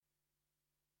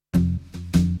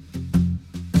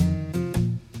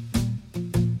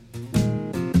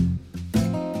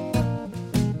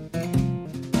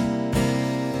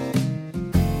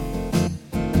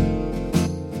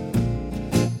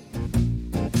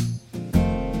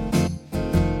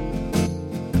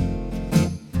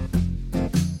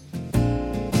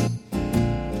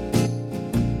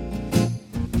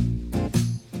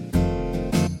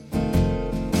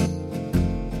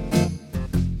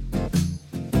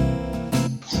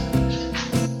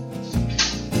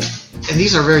and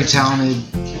these are very talented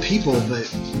people, but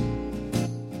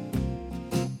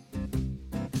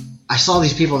I saw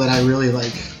these people that I really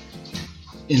like,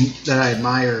 that I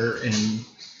admire and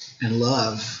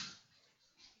love,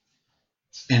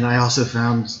 and I also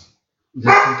found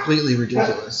them completely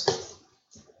ridiculous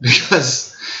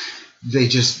because they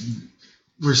just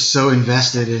were so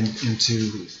invested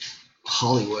into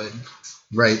Hollywood,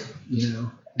 right? You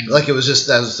know, like it was just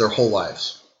that was their whole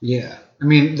lives. Yeah, I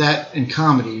mean that in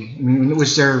comedy, I mean,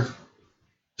 which they're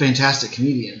fantastic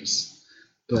comedians,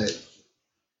 but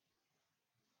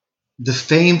the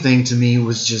fame thing to me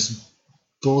was just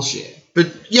bullshit. But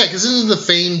yeah, because isn't the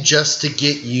fame just to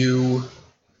get you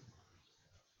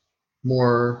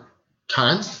more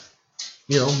time?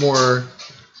 You know, more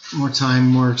time,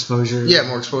 more exposure. Yeah,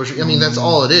 more exposure. I mean, that's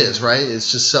all it is, right?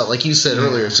 It's just like you said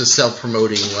earlier, it's just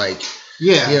self-promoting, like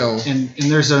yeah, you know, and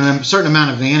there's a certain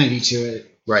amount of vanity to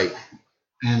it, right?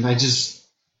 And I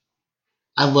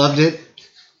loved it,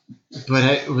 but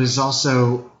it was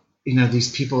also, you know,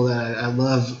 these people that I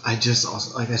love. I just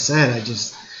also, like I said, I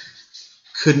just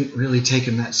couldn't really take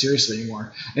them that seriously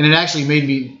anymore, and it actually made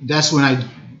me. That's when I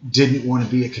didn't want to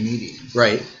be a comedian,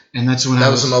 right? And that's when that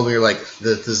was the moment you're like,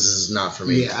 this is not for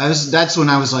me. Yeah, that's when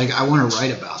I was like, I want to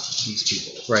write about these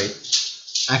people. Right.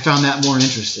 I found that more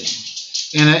interesting,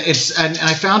 and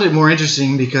I found it more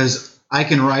interesting because I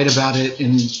can write about it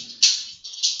in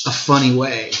a funny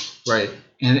way. Right.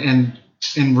 And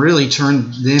really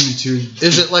turn them into.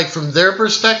 Is it like from their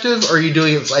perspective, or are you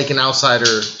doing it like an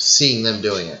outsider seeing them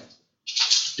doing it,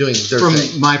 doing their from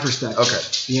thing? My perspective? Okay.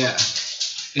 Yeah,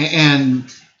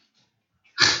 and.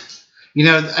 You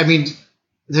know, I mean,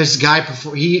 this guy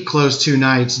before he closed 2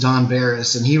 nights, Don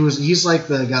Barris, and he's like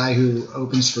the guy who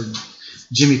opens for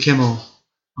Jimmy Kimmel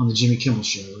on the Jimmy Kimmel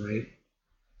Show, right?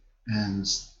 And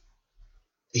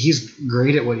he's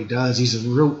great at what he does. He's a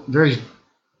very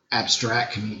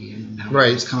abstract comedian.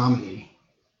 Right. His comedy,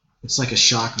 it's like a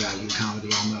shock value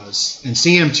comedy almost. And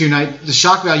seeing him 2 nights, the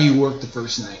shock value worked the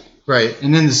first night, right?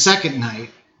 And then the second night.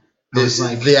 It was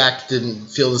like the act didn't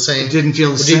feel the same. It didn't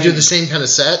feel the same. Did you do the same kind of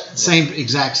set? Same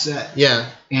exact set. Yeah.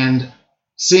 And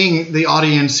seeing the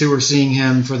audience who were seeing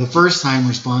him for the first time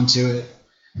respond to it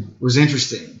was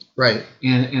interesting. Right.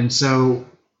 And so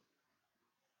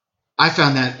I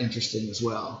found that interesting as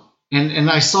well. And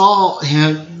I saw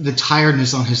the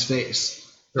tiredness on his face.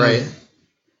 Right.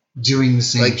 Doing the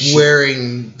same like shit.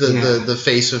 Wearing the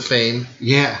face of fame.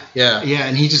 Yeah. Yeah. Yeah,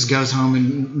 and he just goes home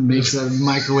and makes a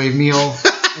microwave meal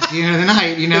at the end of the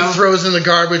night, you know? He throws in the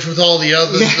garbage with all the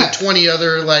other the 20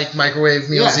 other like microwave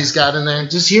meals he's got in there.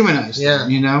 Just humanized them,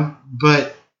 you know?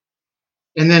 But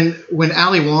and then when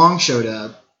Ali Wong showed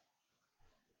up,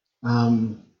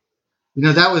 you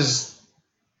know, that was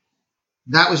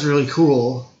really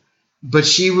cool, but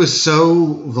she was so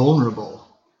vulnerable.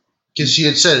 Because she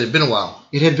had said it had been a while.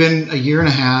 It had been a year and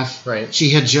a half. Right.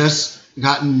 She had just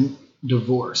gotten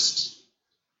divorced.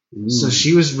 Ooh. So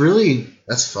she was really...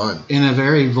 That's fun. In a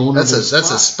very vulnerable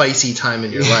That's a spicy time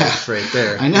in your life right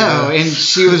there. I know. And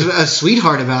she was a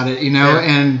sweetheart about it, you know,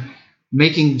 and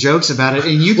making jokes about it.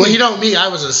 And you know me, I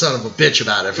was a son of a bitch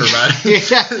about it for about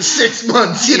 6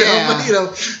 months, you know. But, you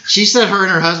know. She said her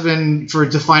and her husband,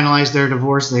 to finalize their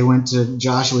divorce, they went to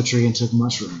Joshua Tree and took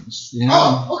mushrooms. You know?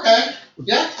 Oh, okay.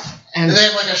 Yeah. And they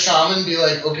have like a shaman be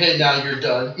like, okay, now you're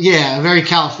done. Yeah, a very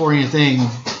California thing.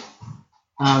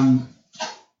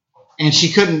 And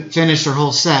she couldn't finish her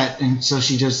whole set, and so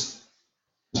she could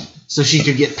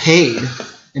get paid.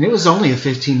 And it was only a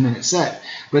 15-minute set.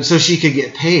 But so she could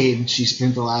get paid, she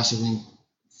spent the last, I think,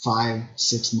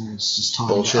 5-6 minutes just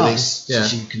talking to us. So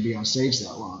she could be on stage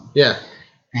that long. Yeah.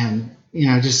 And, you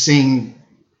know, just seeing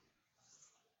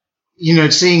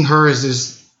her as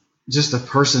just a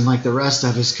person like the rest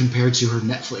of us compared to her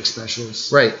Netflix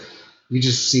specials. Right. You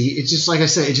just see, it's just, like I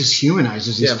said, it just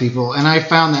humanizes these people. And I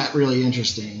found that really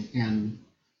interesting. And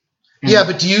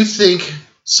but do you think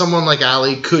someone like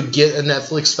Ali could get a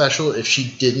Netflix special if she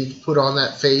didn't put on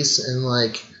that face and,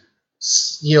 like,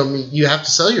 you know, you have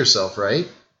to sell yourself, right?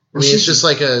 I mean, it's just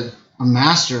like a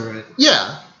master at it.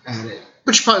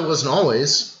 But she probably wasn't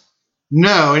always.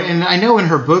 No, and I know in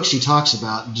her book she talks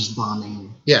about just bombing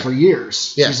for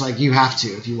years. Yeah. She's like, you have to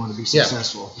if you want to be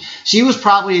successful. Yeah. She was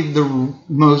probably the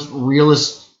most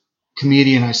realist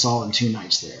comedian I saw in 2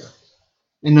 nights there.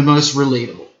 And the most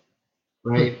relatable,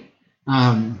 right?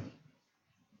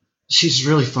 She's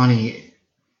really funny.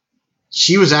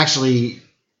 She was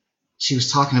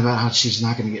talking about how she's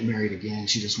not going to get married again.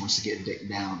 She just wants to get dick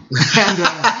down.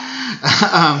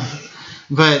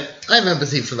 But I have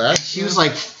empathy for that. She was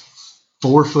like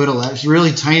 4'11". She's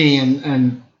really tiny,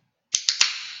 and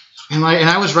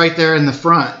I was right there in the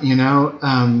front, you know,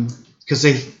 because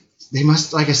they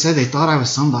must, like I said, they thought I was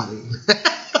somebody,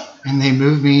 and they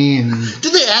moved me. And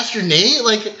did they ask your name?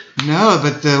 Like no,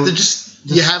 but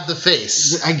you have the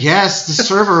face. I guess the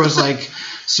server was like,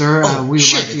 "Sir, we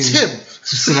would like you him.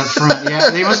 to sit up front."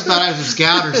 Yeah, they must have thought I was a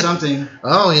scout or something.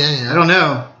 Oh yeah. I don't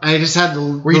know. I just had the.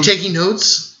 Were you taking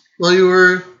notes while you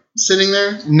were sitting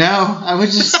there? No, I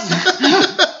was just.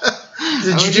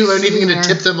 Did you do anything to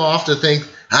tip them off to think,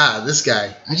 this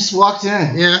guy? I just walked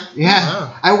in. Yeah.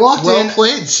 Wow. I walked in. Well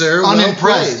played, sir. Unimpressed.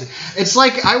 Well played. It's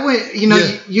like I went.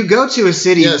 You go to a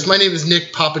city. Yes, my name is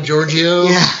Nick Papagiorgio.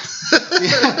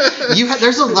 Yeah.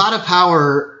 There's a lot of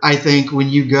power, I think, when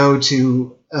you go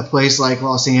to a place like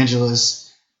Los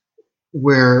Angeles,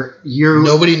 where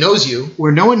nobody knows you,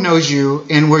 where no one knows you,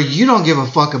 and where you don't give a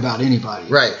fuck about anybody.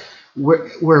 Right.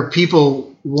 Where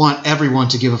people want everyone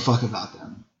to give a fuck about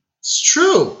them. It's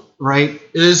true. Right?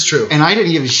 It is true. And I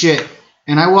didn't give a shit.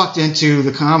 And I walked into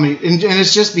the comedy, and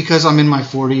it's just because I'm in my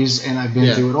 40s and I've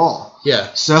been through it all. Yeah.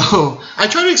 So I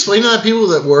try to explain to that people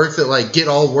that work that like get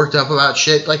all worked up about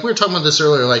shit. Like we were talking about this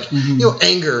earlier, like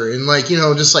anger and like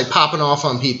just like popping off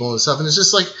on people and stuff. And it's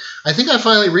just like I think I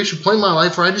finally reached a point in my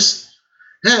life where I just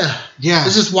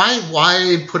It's just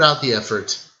why put out the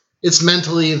effort? It's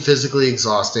mentally and physically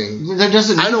exhausting. There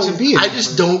doesn't need to be. I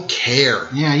just don't care.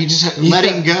 Yeah, you just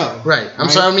letting go. Right. I'm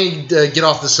sorry. I'm going to get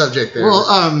off the subject there.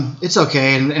 Well, it's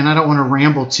okay, and I don't want to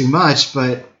ramble too much,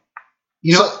 but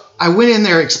I went in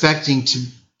there expecting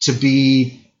to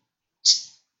be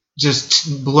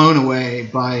just blown away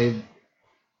by.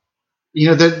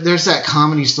 There's that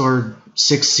Comedy Store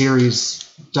 6 series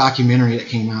documentary that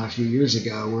came out a few years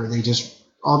ago where they just.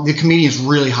 All the comedians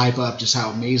really hype up just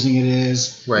how amazing it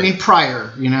is. Right. I mean,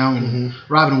 Pryor, and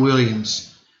Robin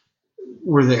Williams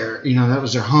were there. That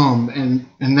was their home,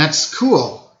 and that's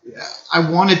cool. I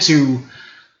wanted to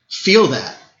feel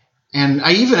that, and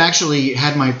I even actually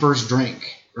had my first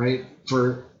drink right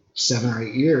for 7 or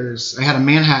 8 years. I had a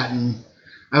Manhattan.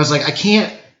 I was like, I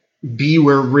can't be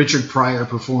where Richard Pryor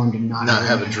performed and not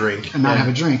have a drink, and not have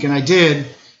a drink, and I did.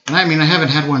 And I mean, I haven't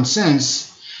had one since.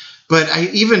 But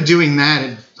even doing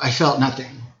that, I felt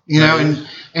nothing,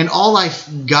 and all I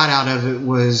got out of it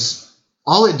was,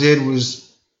 all it did was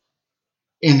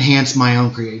enhance my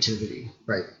own creativity.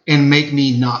 Right. And make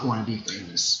me not want to be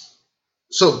famous.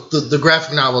 So the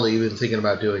graphic novel that you've been thinking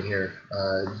about doing here,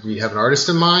 do you have an artist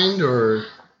in mind or?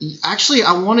 Actually,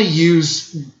 I want to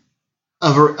use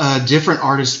a different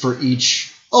artist for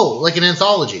each. Oh, like an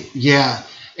anthology. Yeah.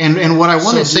 And what I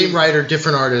want to same writer,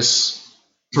 different artists.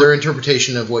 Their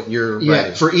interpretation of what you're writing.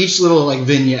 Yeah, for each little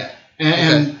vignette,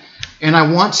 and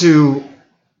I want to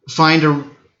find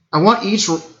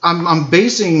I'm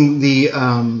basing the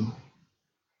I'm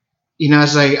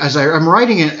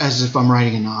writing it as if I'm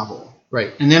writing a novel,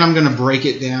 right? And then I'm going to break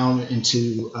it down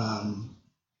into.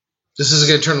 This is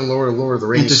going to turn the Lord of the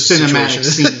Rings into cinematic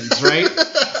scenes, right?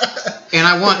 And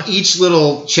I want each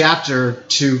little chapter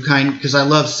to because I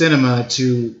love cinema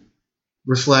to.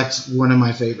 Reflect one of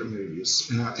my favorite movies.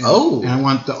 And I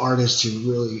want the artist to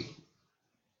really...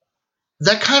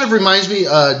 That kind of reminds me,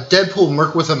 Deadpool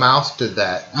Merc with a Mouth did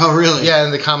that. Oh, really? Yeah,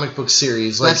 in the comic book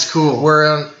series. That's cool.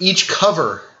 Where on each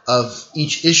cover of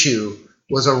each issue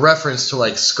was a reference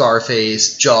to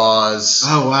Scarface, Jaws.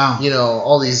 Oh, wow.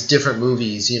 All these different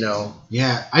movies,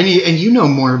 Yeah, and you know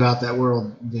more about that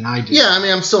world than I do. Yeah, I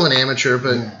mean, I'm still an amateur,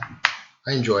 but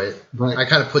I enjoy it. Right. I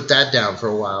kind of put that down for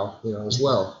a while, as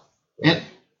well.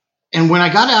 And when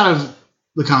I got out of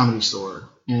the Comedy Store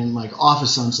and off of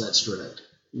Sunset Strip,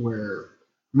 where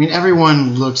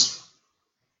everyone looks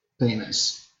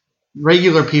famous,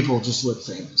 regular people just look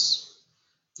famous,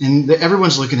 and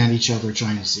everyone's looking at each other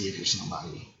trying to see if you're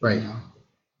somebody, right?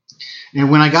 And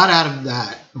when I got out of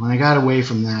that, when I got away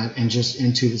from that and just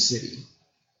into the city,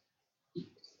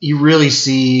 you really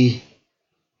see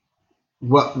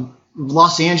what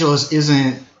Los Angeles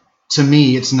isn't. To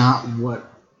me, it's not what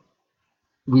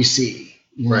we see,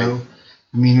 right.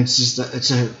 I mean, it's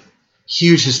a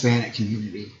huge Hispanic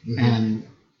community, and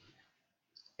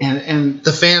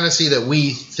the fantasy that we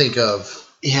think of,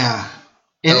 and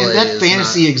that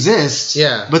fantasy exists,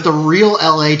 But the real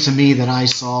LA to me that I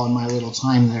saw in my little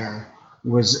time there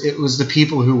was the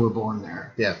people who were born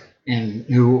there, and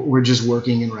who were just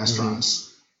working in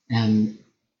restaurants and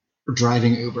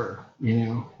driving Uber,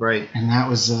 right, and that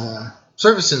was.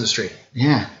 Service industry.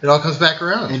 Yeah. It all comes back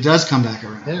around. It does come back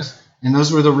around. Yeah. And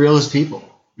those were the realest people,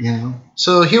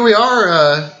 So here we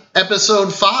are,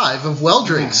 episode 5 of Well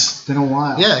Drinks. Yeah, it's been a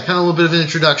while. Yeah, kind of a little bit of an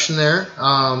introduction there.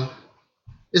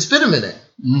 It's been a minute.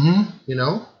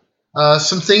 Mm-hmm.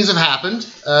 Some things have happened.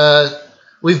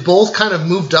 We've both kind of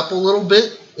moved up a little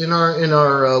bit in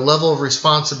our level of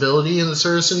responsibility in the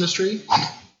service industry.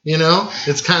 You know,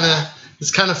 it's kind of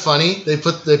funny. They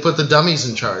put the dummies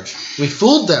in charge. We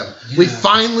fooled them. Yeah. We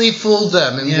finally fooled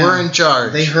them, and we're in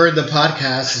charge. They heard the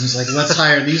podcast and was like, let's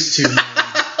hire these two.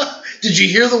 Did you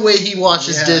hear the way he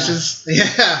washes dishes?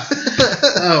 Yeah.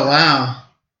 Oh wow.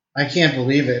 I can't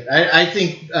believe it. I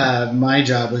think my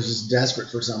job was just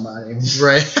desperate for somebody.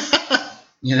 Right.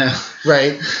 You know.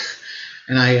 Right.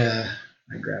 And I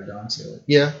grabbed onto it.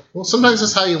 Yeah. Well, sometimes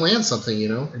that's how you land something, you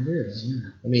know. It is. Yeah.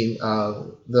 I mean,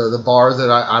 the bar that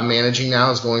I'm managing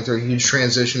now is going through a huge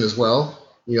transition as well.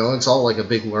 You know, it's all like a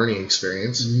big learning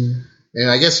experience. Mm-hmm. And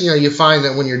I guess, you know, you find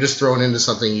that when you're just thrown into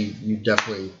something, you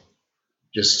definitely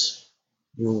just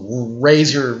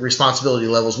raise your responsibility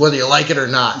levels, whether you like it or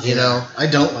not, you know. I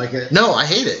don't like it. No, I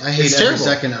hate it. I hate every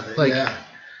second of it. Like,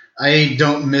 I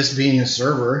don't miss being a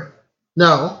server.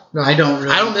 No. I don't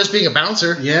really. I don't miss being a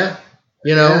bouncer. Yeah.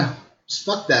 You know? Yeah. Just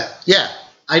fuck that. Yeah.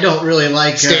 I don't really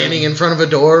like standing in front of a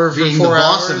door for being 4 the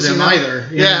boss hours, of them either.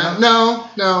 Yeah. Know?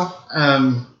 No.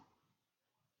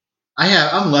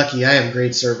 I'm lucky. I have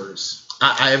great servers.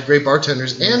 I have great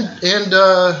bartenders and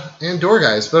door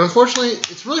guys, but unfortunately,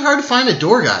 it's really hard to find a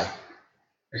door guy.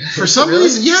 For some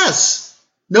reason, yes,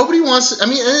 nobody wants. I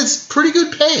mean, and it's pretty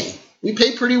good pay. We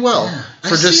pay pretty well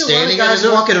for just standing. A lot of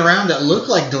guys walking around that look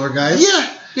like door guys.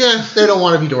 Yeah, they don't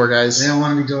want to be door guys. They don't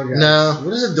want to be door guys. No. What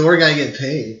does a door guy get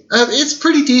paid? It's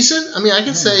pretty decent. I mean, I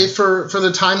can say for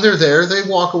the time they're there, they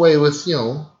walk away with, you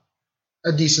know,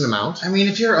 a decent amount. I mean,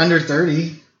 if you're under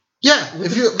 30. Yeah,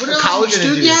 if you're a college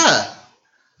student,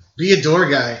 be a door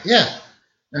guy. Yeah.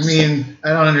 I mean, I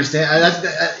don't understand.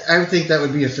 I would think that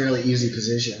would be a fairly easy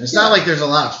position. It's not like there's a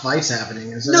lot of fights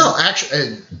happening. Is there? No,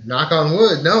 actually, knock on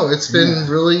wood, no, it's been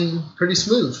really pretty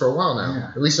smooth for a while now.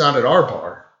 Yeah. At least not at our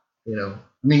bar, you know.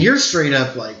 I mean, you're straight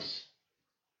up like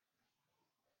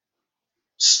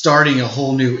starting a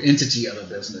whole new entity of a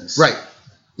business. Right.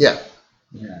 Yeah.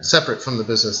 Separate from the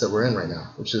business that we're in right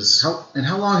now, which is...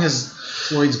 How long has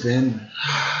Floyd's been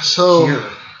here?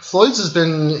 Floyd's has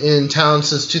been in town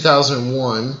since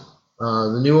 2001.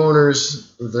 The new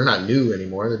owners, they're not new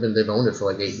anymore. They've owned it for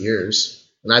like 8 years,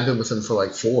 and I've been with them for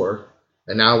like 4.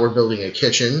 And now we're building a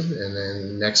kitchen, and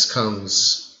then next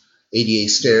comes ADA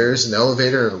stairs, an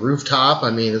elevator, and a rooftop.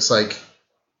 I mean, it's like,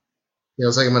 you know,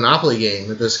 it's like a Monopoly game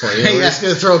at this point. You know, we're just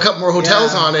gonna throw a couple more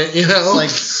hotels on it. You know, it's like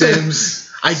Sims.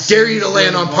 I dare you to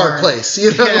land on Park Place.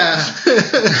 You know. Yeah.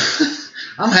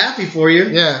 I'm happy for you.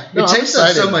 Yeah. No, it takes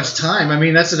up so much time. I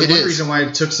mean, that's the one reason why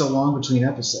it took so long between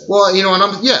episodes. Well, you know,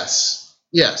 and yes.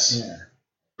 Yeah.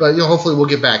 But, you know, hopefully we'll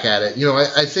get back at it. You know,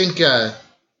 I think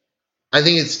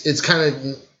it's kind of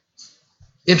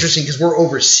interesting because we're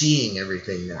overseeing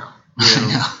everything now.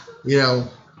 You know,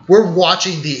 we're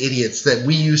watching the idiots that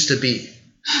we used to be.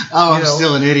 Oh, I'm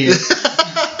still an idiot.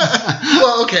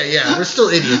 Well, okay, yeah, we're still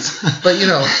idiots, but you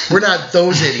know, we're not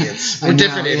those idiots. We're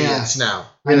different idiots now.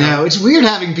 I know. It's weird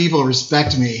having people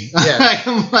respect me. Yeah.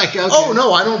 I'm like, okay. Oh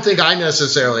no, I don't think I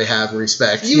necessarily have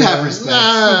respect. You have respect. You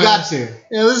got to.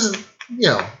 Yeah, this is, you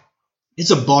know.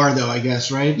 It's a bar, though, I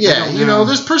guess, right? Yeah, you know,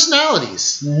 there's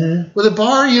personalities. Mm-hmm. With a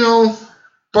bar, you know,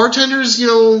 bartenders, you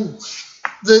know,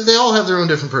 they all have their own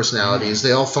different personalities. Mm-hmm.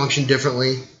 They all function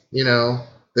differently. You know,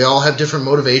 they all have different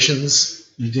motivations.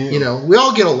 You do. You know, we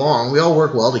all get along. We all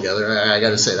work well together. I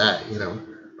got to say that, you know.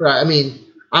 But, I mean,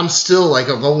 I'm still, like,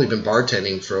 I've only been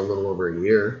bartending for a little over a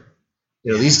year.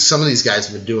 You know, some of these guys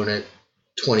have been doing it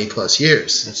 20-plus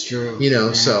years. That's true. You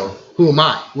know, so who am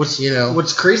I?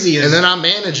 What's crazy is... And then I'm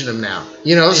managing them now.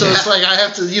 You know, so it's like I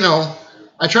have to, you know,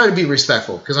 I try to be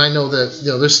respectful because I know that,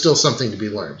 you know, there's still something to be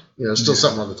learned. You know, there's still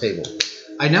something on the table.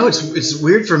 I know it's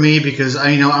weird for me because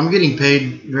I'm getting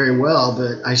paid very well,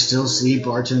 but I still see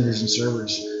bartenders and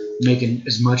servers making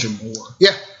as much or more.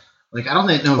 Yeah. Like, I don't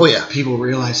know if people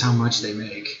realize how much they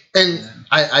make. And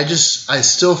I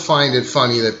still find it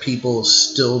funny that people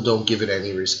still don't give it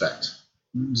any respect.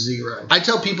 Zero. I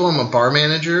tell people I'm a bar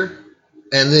manager,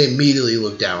 and they immediately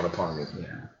look down upon me.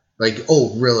 Yeah. Like,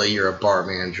 oh, really? You're a bar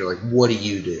manager? Like, what do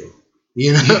you do?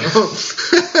 You know?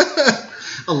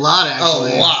 A lot,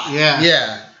 actually. A lot. Yeah.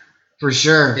 Yeah. For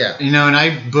sure. Yeah. You know, and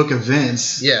I book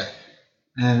events. Yeah.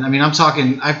 And, I mean,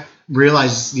 I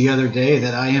realized the other day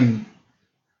that I am...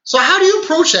 So how do you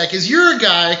approach that? Because you're a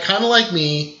guy, kind of like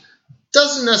me,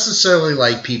 doesn't necessarily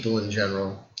like people in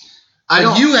general.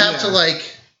 You have to, like,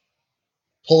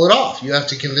 pull it off. You have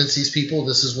to convince these people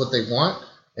this is what they want,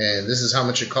 and this is how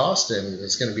much it costs, and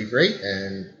it's going to be great.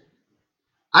 And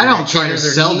I don't try to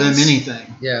sell them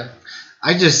anything. Yeah.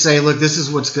 I just say, look, this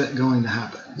is what's going to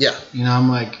happen. Yeah. You know, I'm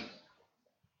like,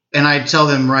 and I tell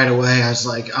them right away, I was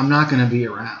like, I'm not going to be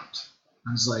around.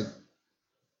 I was like,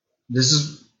 this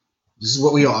is This is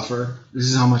what we offer. This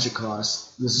is how much it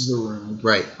costs. This is the room.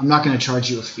 Right. I'm not going to charge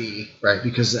you a fee. Right.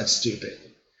 Because that's stupid.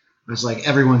 It's like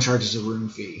everyone charges a room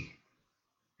fee.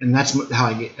 And that's how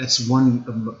I get. That's one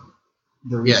of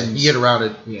the reasons. Yeah, you get around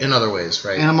it in other ways,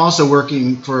 right? And I'm also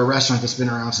working for a restaurant that's been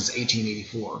around since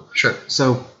 1884. Sure.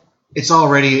 So it's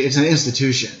an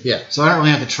institution. Yeah. So I don't really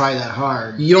have to try that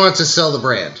hard. You don't have to sell the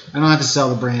brand. I don't have to sell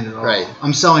the brand at all. Right.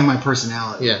 I'm selling my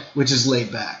personality. Yeah. Which is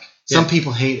laid back. Some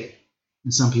people hate it,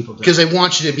 and some people don't. Because they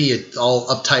want you to be all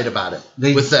uptight about it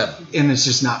with them. And it's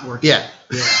just not working. Yeah.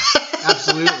 Yeah.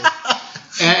 Absolutely.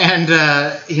 And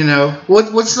you know,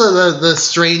 what's the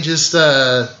strangest? You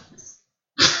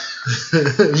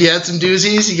had some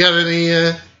doozies. You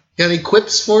got any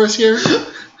quips for us here?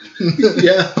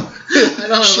 Yeah. I don't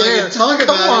know if I can talk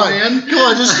about it, man. Come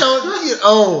on, just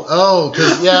don't.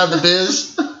 Because the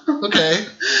biz. Okay.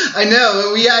 I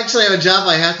know. We actually have a job.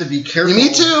 I have to be careful.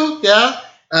 Me too. Yeah.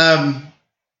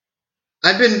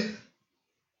 I've been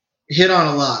hit on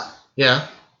a lot. Yeah.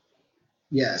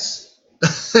 Yes.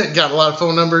 Got a lot of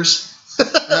phone numbers. No,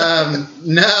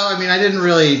 I mean I didn't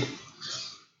really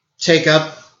take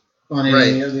up on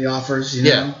any of the offers. You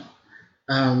know?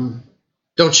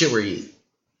 Don't shit where you eat.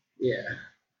 Yeah.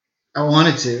 I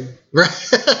wanted to.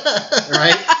 Right.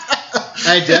 Right.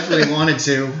 I definitely wanted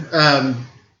to.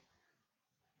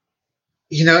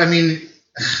 You know, I mean,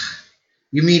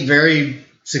 you meet very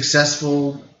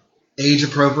successful,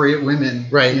 age-appropriate women,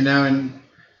 right? You know,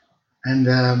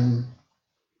 and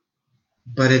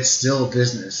but it's still a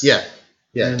business. Yeah,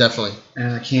 definitely.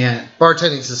 And I can't.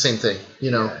 Bartending's the same thing,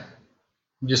 you know. Yeah.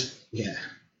 Just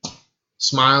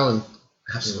smile and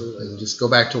absolutely and just go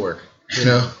back to work. You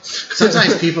know.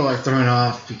 Sometimes people are thrown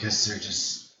off because they're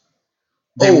just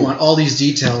they want all these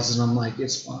details, and I'm like,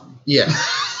 it's fun. Yeah.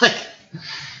 Like,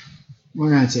 we're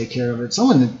gonna take care of it.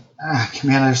 Man,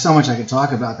 there's so much I could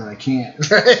talk about that I can't.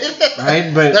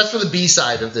 Right? But that's for the B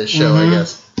side of this show, I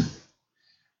guess.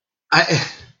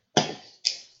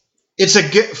 It's a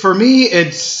good for me.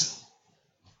 It's,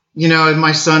 you know,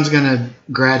 my son's gonna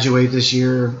graduate this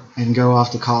year and go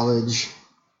off to college.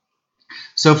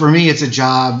 So for me, it's a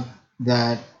job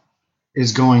that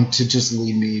is going to just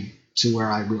lead me to where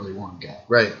I really want to go.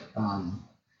 Right. I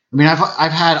mean,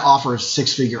 I've had offers,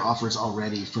 6-figure offers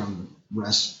already from 4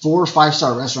 or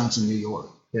 5-star restaurants in New York.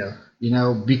 Yeah. You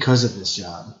know, because of this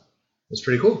job. That's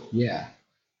pretty cool. Yeah.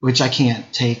 Which I can't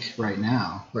take right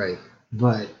now. Right.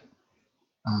 But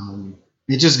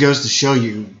it just goes to show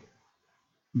you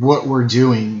what we're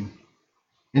doing.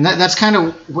 And that's kind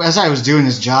of, as I was doing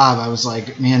this job, I was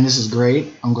like, man, this is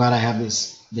great. I'm glad I have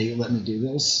this. They let me do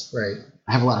this. Right.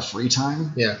 I have a lot of free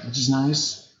time. Yeah. Which is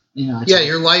nice. You know.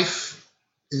 Your life,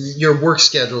 your work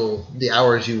schedule, the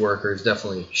hours you work are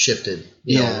definitely shifted.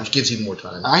 You know, which gives you more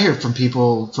time. I hear from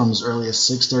people from as early as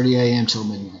 6:30 a.m. till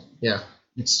midnight. Yeah.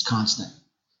 It's constant.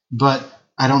 But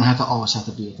I don't always have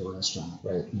to be at the restaurant.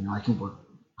 Right. You know, I can work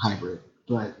hybrid.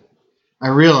 But I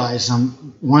realized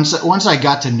once I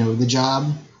got to know the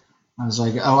job, I was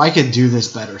like, oh, I could do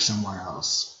this better somewhere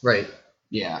else. Right.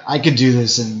 Yeah, I could do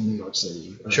this in New York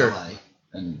City or LA.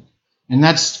 And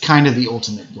that's kind of the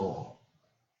ultimate goal,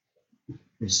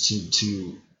 is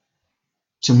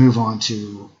to move on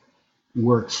to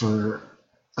work for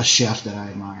a chef that I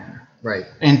admire. Right.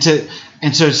 And to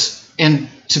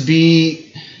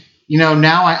be, you know,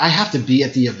 now I have to be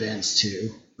at the events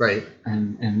too. Right.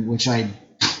 And which I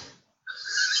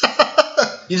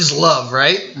you just love,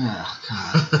 right? Oh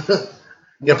God.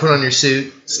 You gotta put on your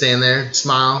suit, stand there,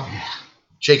 smile,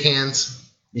 shake hands.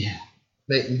 Yeah.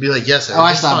 Be like, yes, sir.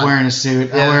 I stopped wearing a suit.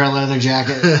 Yeah. I wear a leather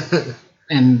jacket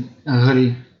and a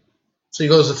hoodie. So he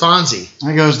goes to Fonzie.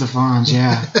 I goes to Fonz,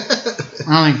 yeah.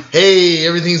 I think, hey,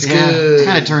 everything's good. It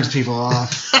kind of turns people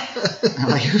off.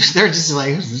 Like, they're just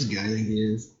like, who's this guy I think he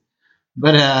is?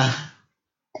 But,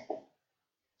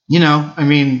 you know, I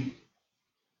mean,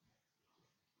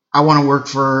 I want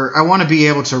to be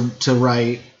able to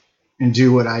write and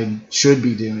do what I should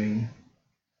be doing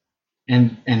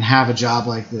and have a job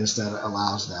like this that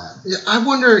allows that. Yeah, I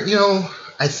wonder, you know,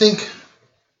 I think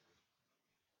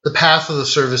the path of the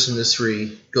service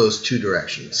industry goes 2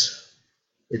 directions.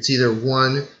 It's either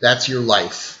one, that's your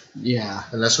life. Yeah.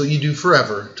 And that's what you do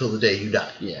forever till the day you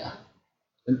die. Yeah.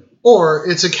 Or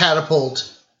it's a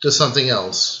catapult to something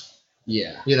else.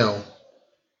 Yeah. You know,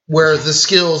 where the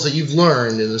skills that you've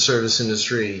learned in the service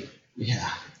industry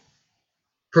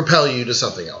propel you to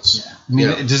something else. Yeah. I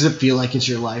mean, does it feel like it's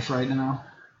your life right now?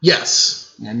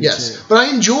 Yes. Yeah, me yes. too. But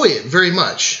I enjoy it very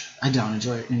much. I don't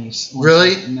enjoy it any.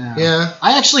 Really? No. Yeah.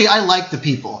 I like the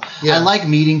people. Yeah. I like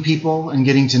meeting people and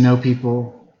getting to know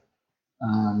people.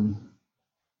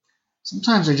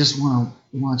 Sometimes I just want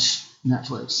to watch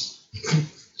Netflix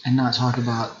and not talk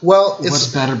about what's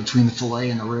better between the filet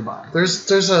and the ribeye.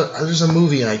 There's a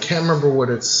movie, and I can't remember what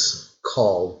it's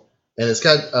called, and it's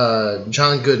got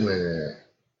John Goodman in it,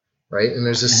 right? And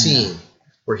there's a scene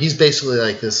where he's basically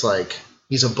like this, like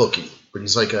he's a bookie, but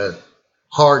he's like a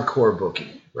hardcore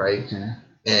bookie, right? Okay.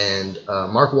 And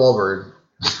Mark Wahlberg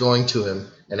is going to him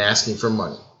and asking for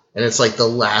money, and it's like the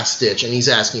last ditch, and he's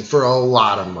asking for a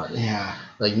lot of money,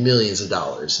 like millions of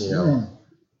dollars, you know.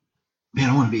 Man,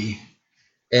 I want to be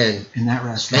in that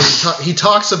restaurant. And he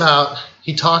talks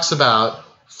about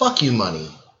fuck you money,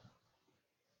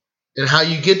 and how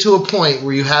you get to a point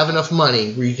where you have enough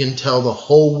money where you can tell the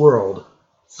whole world,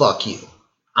 fuck you,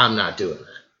 I'm not doing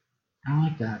that. I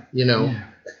like that. You know,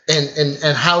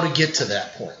 and how to get to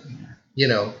that point. You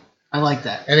know, I like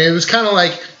that. And it was kind of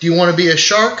like, do you want to be a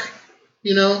shark,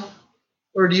 you know,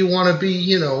 or do you want to be,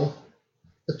 you know,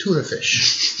 a tuna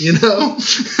fish, you know?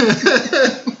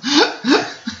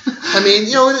 I mean,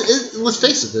 you know, let's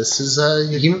face it. This is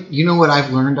you know what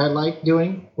I've learned I like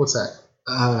doing? What's that?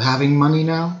 Having money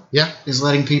now. Yeah. Is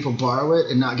letting people borrow it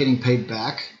and not getting paid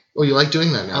back. Oh, you like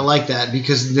doing that now? I like that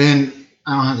because then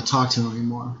I don't have to talk to them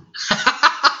anymore.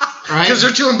 Right? Because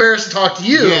they're too embarrassed to talk to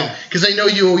you. Yeah. Because they know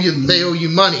they owe you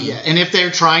money. Yeah. And if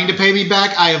they're trying to pay me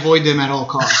back, I avoid them at all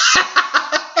costs.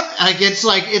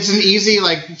 It's an easy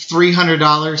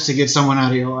 $300 to get someone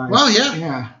out of your life. Well,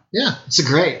 yeah. Yeah.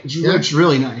 It's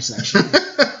really nice actually.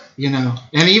 You know.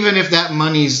 And even if that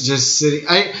money's just sitting,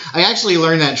 I actually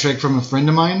learned that trick from a friend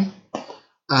of mine.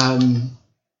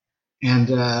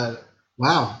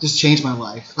 Wow, just changed my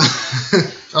life.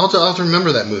 I'll have to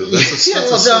remember that move. That's a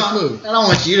sick move. I don't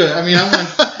want you to. I mean,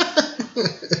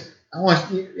 I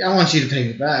want you to pay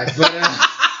me back. But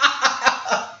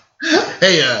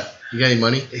hey, you got any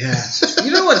money? Yeah.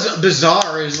 You know what's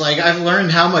bizarre is I've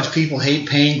learned how much people hate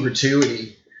paying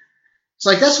gratuity.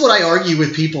 It's that's what I argue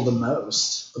with people the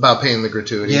most about paying the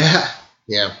gratuity. Yeah.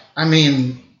 Yeah. I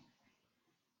mean,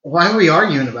 why are we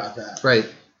arguing about that? Right.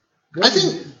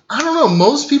 I don't know.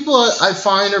 Most people I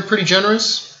find are pretty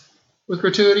generous with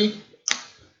gratuity.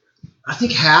 I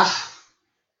think half.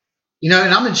 You know,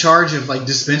 and I'm in charge of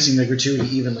dispensing the gratuity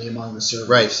evenly among the servers.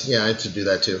 Right. Yeah, I have to do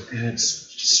that too. And it's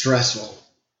stressful.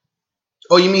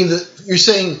 Oh, you mean you're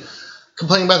saying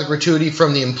complaining about the gratuity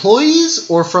from the employees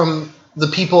or from the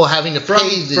people having to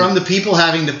pay? From the people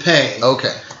having to pay.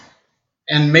 Okay.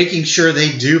 And making sure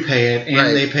they do pay it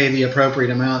and they pay the appropriate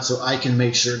amount so I can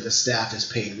make sure the staff is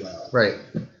paid well. Right.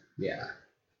 Yeah.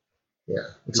 Yeah.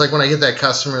 It's like when I get that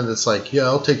customer that's like, yeah,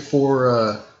 I'll take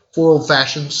four old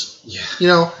fashions. Yeah. You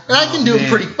know, and I can do them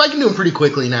pretty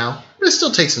quickly now, but it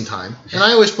still takes some time. And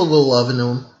I always put a little love into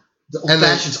them. The old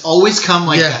fashions always come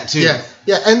that too. Yeah.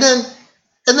 Yeah. And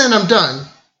then I'm done.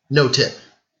 No tip.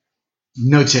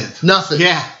 No tip. Nothing.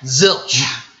 Yeah. Zilch.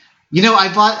 Yeah. You know,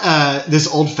 I bought this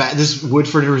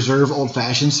Woodford Reserve old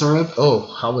fashioned syrup. Oh,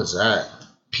 how was that?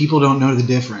 People don't know the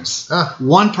difference.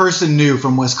 One person knew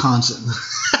from Wisconsin.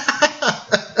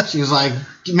 She was like,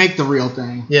 "Make the real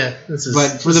thing." Yeah,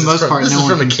 but for the most part, no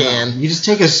one can tell. You just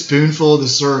take a spoonful of the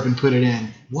syrup and put it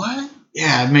in. What?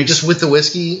 Yeah, it makes just with the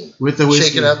whiskey. With the whiskey,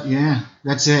 shake it up. Yeah,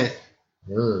 that's it.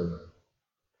 Ugh.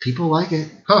 People like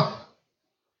it. Huh?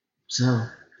 So,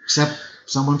 except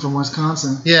someone from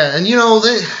Wisconsin. Yeah, and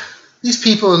these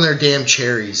people and their damn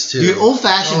cherries too. Dude,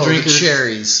 old-fashioned drinkers. The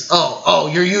cherries.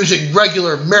 Oh, you're using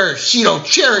regular maraschino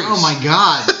cherries. Oh my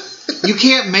God. You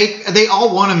can't make. They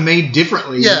all want them made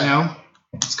differently. Yeah. You know,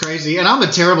 it's crazy. And I'm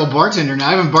a terrible bartender now.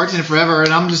 I haven't bartended forever,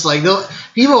 and I'm just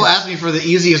people ask me for the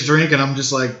easiest drink, and I'm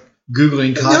just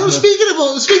Googling Cosmo. No,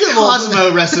 speaking of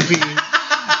Cosmo recipe.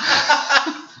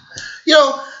 You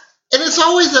know, and it's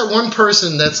always that one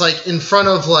person that's in front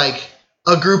of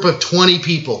a group of 20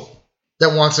 people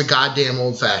that wants a goddamn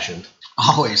old fashioned.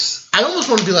 Always. I almost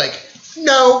want to be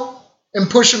no. And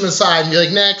push them aside and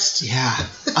be next. Yeah.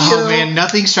 Oh, man,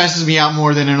 nothing stresses me out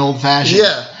more than an old-fashioned.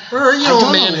 Yeah. Or,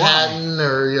 Manhattan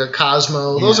or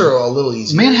Cosmo. Yeah. Those are a little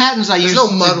easier. Manhattans I use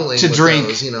to drink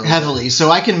those, heavily, so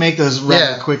I can make those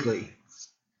rather quickly.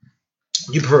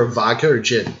 You prefer vodka or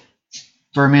gin?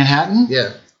 For a Manhattan?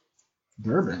 Yeah.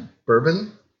 Bourbon.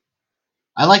 Bourbon?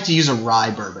 I like to use a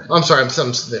rye bourbon. I'm sorry, I'm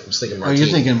thinking martini. Oh, you're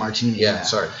thinking martini. Yeah,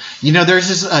 sorry. You know, there's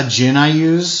this gin I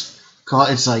use.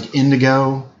 It's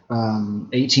Indigo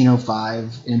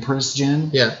 1805 Empress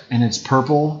gin. Yeah. And it's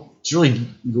purple. It's really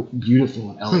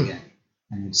beautiful and elegant.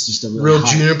 And it's just a real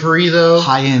juniper-y, though.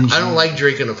 High-end gin. I don't like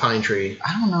drinking a pine tree.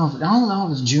 I don't know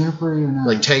if it's juniper-y or not.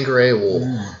 Like Tanqueray? Well,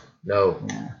 yeah. No.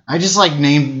 Yeah. I just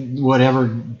name whatever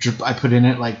I put in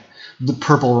it, the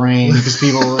Purple Rain, because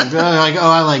people are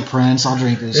I like Prince. I'll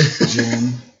drink this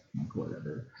gin.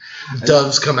 Whatever.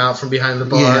 Doves come out from behind the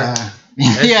bar. Yeah.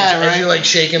 As Right. you're like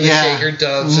shaking the shaker,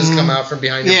 doves just come out from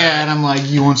behind the bar. Yeah, and I'm like,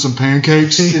 you want some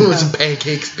pancakes? You want some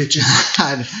pancakes, bitches?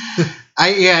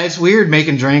 It's weird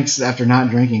making drinks after not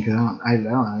drinking because I don't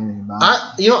know anything about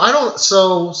it. I don't.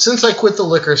 So since I quit the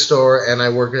liquor store and I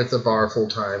work at the bar full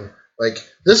time, like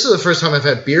this is the first time I've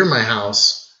had beer in my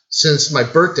house since my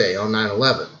birthday on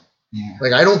 9/11. Yeah.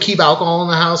 Like I don't keep alcohol in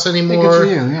the house anymore. Good for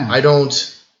you, yeah. I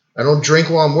don't drink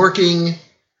while I'm working.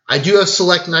 I do have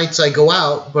select nights I go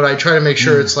out, but I try to make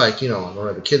sure it's like, I don't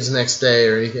have the kids the next day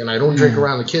or anything, and I don't drink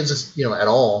around the kids, at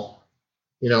all.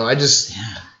 I just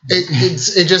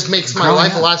it just makes my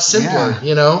life a lot simpler,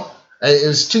 It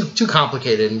was too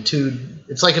complicated and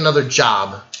it's like another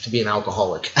job to be an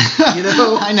alcoholic.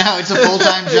 I know, it's a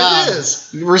full-time job. It is.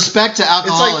 Respect to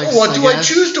alcoholics. It's like, do I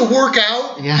choose to work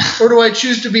out or do I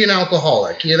choose to be an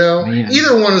alcoholic, Man.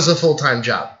 Either one is a full-time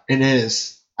job. It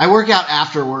is. I work out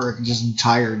after work, just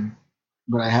tired,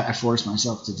 but I force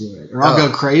myself to do it, or I'll go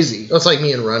crazy. It's like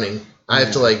me and running. I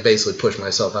have to basically push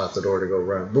myself out the door to go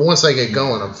run. But once I get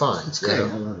going, I'm fine. It's great. I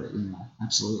love it.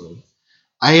 Absolutely.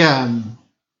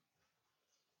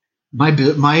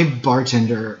 My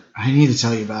bartender, I need to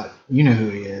tell you about. You know who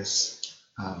he is,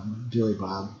 Billy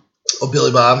Bob. Oh,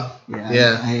 Billy Bob.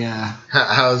 Yeah.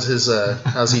 How's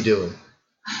he doing?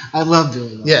 I love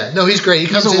Billy Bob. Yeah, no, he's great.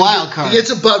 He's a wild card. He gets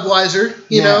a Budweiser.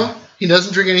 You know, he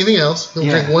doesn't drink anything else. He'll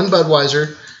drink one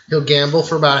Budweiser. He'll gamble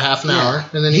for about half an hour,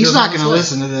 and then he's not going to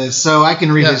listen to this, so I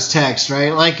can read his text,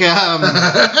 right? Like,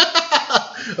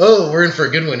 oh, we're in for a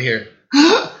good one here.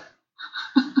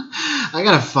 I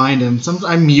gotta find him.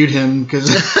 I mute him because.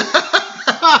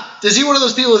 Is he one of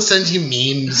those people that sends you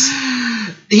memes?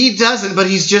 He doesn't, but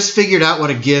he's just figured out what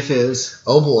a GIF is.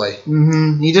 Oh boy.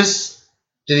 Mm-hmm.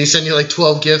 Did he send you like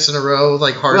 12 GIFs in a row,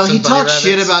 like hearts? Well, he and bunny talked rabbits?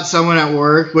 shit about someone at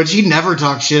work, which he never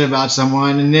talked shit about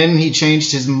someone, and then he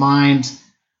changed his mind.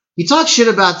 He talked shit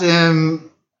about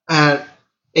them at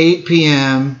 8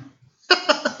 p.m.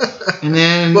 and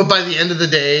then. But by the end of the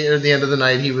day or the end of the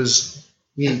night, he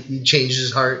changed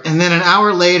his heart. And then an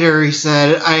hour later, he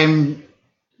said, "I'm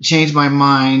changed my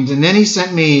mind." And then he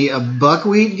sent me a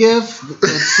buckwheat GIF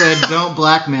that said, "Don't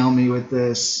blackmail me with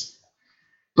this."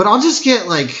 But I'll just get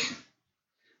like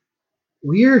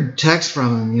weird text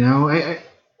from him,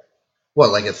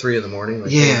 What, like at 3 a.m? Like,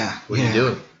 yeah. What are you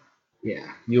doing?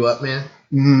 Yeah. You up, man?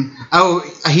 Mm-hmm. Oh,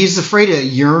 he's afraid of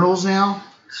urinals now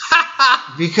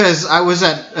because I was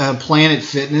at Planet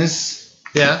Fitness.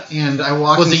 Yeah. And I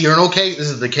walked. Was the urinal cake? This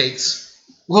is the cakes.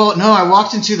 Well, no, I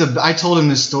walked into I told him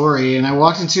this story, and I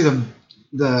walked into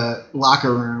the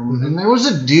locker room, and there was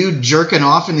a dude jerking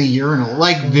off in the urinal,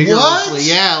 like vigorously. What?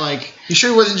 Yeah, like. You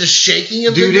sure he wasn't just shaking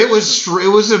him? Dude, it was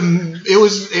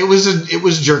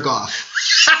jerk off.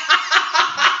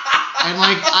 And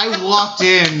like I walked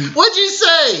in. What'd you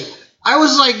say? I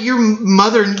was like, "Your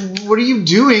mother, what are you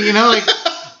doing?" Like.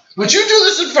 Would you do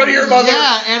this in front of your mother?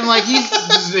 Yeah, and like he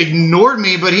just ignored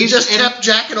me, but he just kept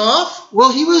jacking off.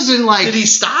 Well, he was in like. Did he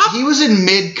stop? He was in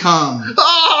mid cum.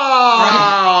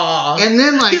 Oh! Right? And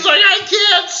then like he's like, I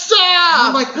can't stop.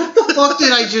 I'm like, what the fuck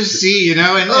did I just see? And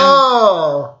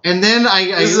then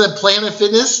this is at Planet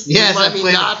Fitness. Yeah, let me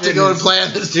not Fitness. To go to Planet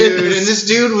Fitness, dude. And this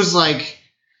dude was like.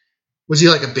 Was he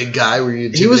like a big guy? Were you?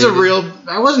 He was a real.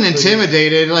 I wasn't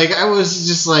intimidated. Like I was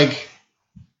just like.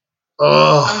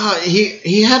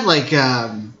 He had like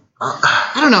I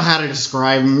don't know how to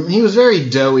describe him. He was very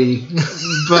doughy,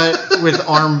 but with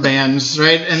armbands,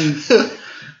 right? And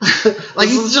like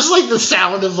he's just like the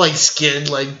sound of like skin,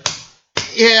 like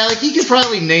like he could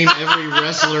probably name every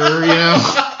wrestler,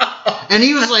 And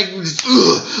he was like,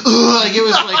 like it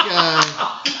was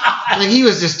like he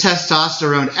was just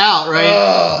testosterone out,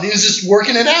 right? He was just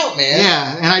working it out, man.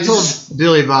 Yeah, and I told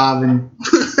Billy Bob and.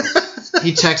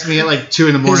 He texted me at like 2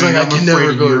 a.m. He's like, I'm afraid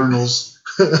of urinals.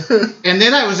 And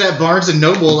then I was at Barnes &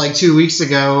 Noble like 2 weeks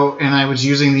ago, and I was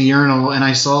using the urinal, and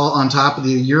I saw on top of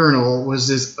the urinal was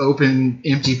this open,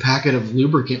 empty packet of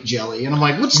lubricant jelly. And I'm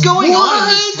like, what's going on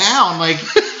in this town? Like,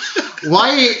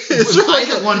 why is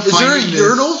there a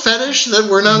urinal fetish that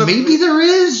we're not... Maybe there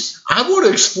is. I want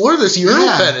to explore this urinal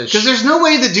fetish. Because there's no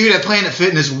way the dude at Planet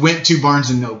Fitness went to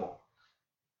Barnes & Noble.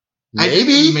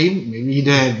 Maybe he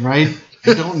did, right?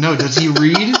 I don't know. Does he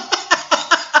read?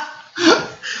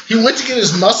 He went to get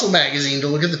his muscle magazine to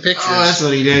look at the pictures. Oh, that's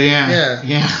what he did,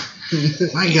 yeah.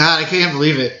 My God, I can't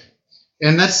believe it.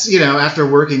 And that's, after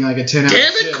working like a 10-hour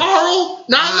Damn it, Carl!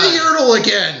 Not the urinal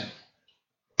again!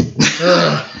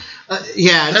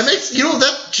 That makes,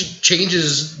 that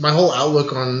changes my whole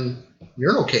outlook on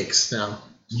urinal cakes now.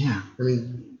 Yeah. I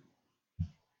mean,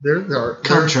 they're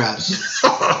contrast.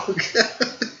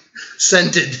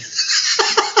 Scented.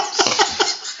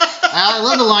 I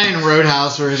love the line in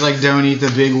Roadhouse where it's like, "Don't eat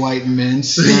the big white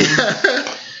mince." You know?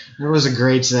 Yeah. There was a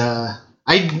great.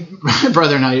 My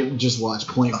brother and I just watched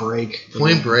Point Break.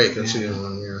 Point Break. That's a good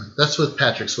one. Yeah, that's with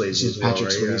Patrick Swayze as well. Patrick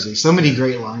Right? Swayze. Yeah. So many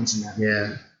great lines in that.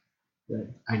 Yeah.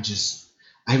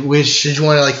 I wish. Did you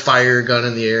want to like fire a gun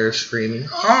in the air, screaming?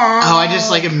 Oh, I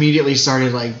just like immediately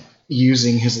started like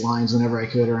using his lines whenever I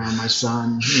could around my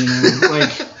son. You know, like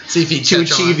See if he to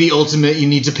achieve the ultimate, you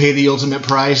need to pay the ultimate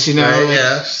price. You know, Right, like,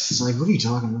 yeah. It's like, what are you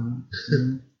talking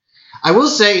about? I will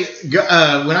say,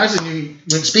 when I was in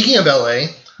Speaking of LA,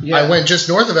 Yeah. I went just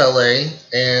north of LA,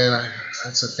 and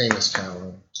that's a famous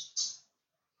town.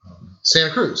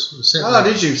 Santa Cruz.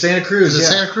 did you? Santa Cruz. Is it Yeah.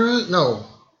 Santa Cruz? No.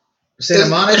 Santa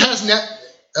Monica. It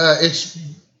has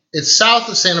it's south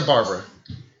of Santa Barbara,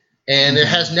 and it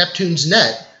has Neptune's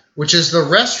Net, which is the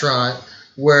restaurant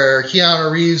where Keanu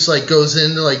Reeves like goes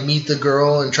in to like meet the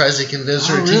girl and tries to convince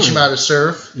her to teach him how to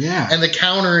surf. Yeah. And the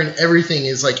counter and everything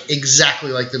is like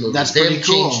exactly like the movie. That's they pretty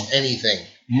haven't cool. changed anything.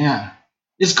 Yeah.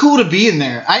 It's cool to be in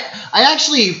there. I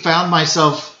actually found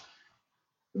myself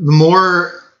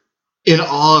more in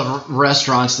awe of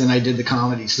restaurants than I did the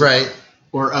comedy store. Right.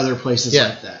 Or other places Yeah.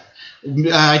 like that.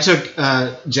 I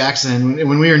took Jackson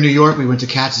when we were in New York. We went to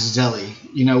Katz's Deli.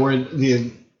 You know, where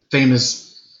the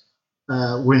famous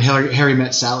When Harry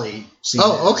Met Sally scene.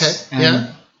 Oh, okay. is. And Yeah.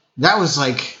 that was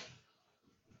like,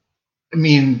 I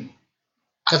mean,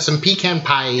 Have some pecan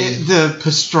pie. the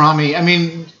pastrami. I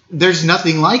mean, there's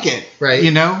nothing like it. Right.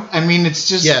 You know, I mean, it's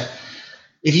just Yeah.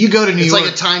 If you go to New It's York,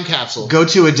 like a time capsule. go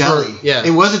to a deli. Yeah.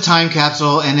 It was a time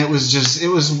capsule, and it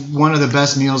was one of the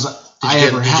best meals I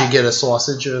ever had. Did you get a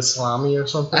sausage or a salami or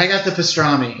something? I got the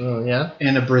pastrami Oh, yeah?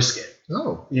 and a brisket.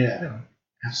 Oh, Yeah,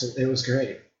 absolutely. It was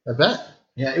great. I bet.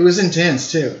 Yeah, it was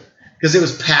intense too, because it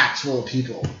was packed full of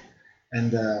people,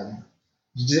 and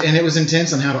it was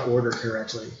intense on how to order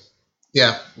correctly.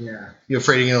 Yeah. Yeah. You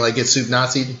afraid you're going to, like, get soup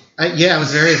Nazi'd? I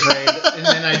was very afraid, and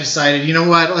then I decided, you know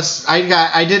what?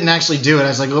 I didn't actually do it. I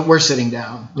was like, look, we're sitting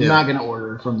down. I'm not going to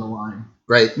order from the line.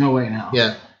 Right. No way now.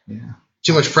 Yeah. Yeah.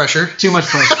 Too much pressure? Too much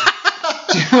pressure.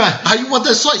 How you want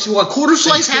that slice? You want quarter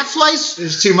slice, half slice?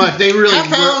 There's too much. They really Half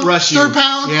pound, rush you. third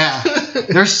pound? Yeah.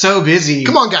 They're so busy.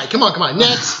 Come on, guy. Come on.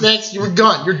 Next. You're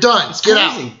done. You're done. Get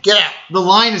crazy. out. Get out. The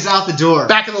line is out the door.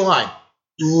 Back of the line.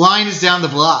 The line is down the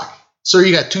block. Sir,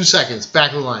 you got 2 seconds.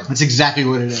 Back of the line. That's exactly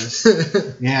what it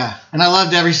is. Yeah. And I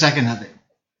loved every second of it.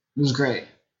 It was great.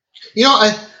 You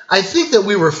know, I think that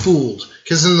we were fooled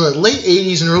because in the late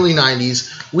 80s and early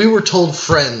 90s, we were told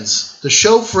Friends, the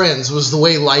show Friends, was the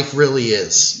way life really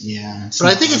is. Yeah. But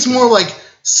I think it's more like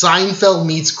Seinfeld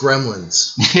meets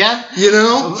Gremlins. Yeah? You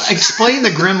know? Explain the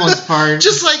Gremlins part.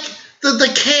 Just like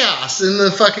the chaos and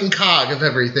the fucking cog of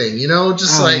everything, you know?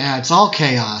 Just yeah, it's all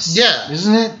chaos. Yeah.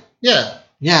 Isn't it? Yeah.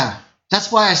 Yeah. That's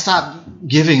why I stopped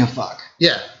giving a fuck.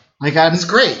 Yeah. Like It's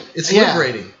great. It's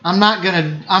liberating.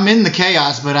 I'm in the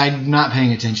chaos, but I'm not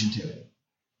paying attention to it.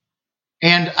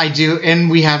 And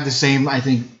we have the same, I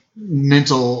think,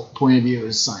 mental point of view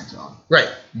as Seinfeld. Right.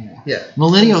 Yeah.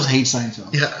 Millennials hate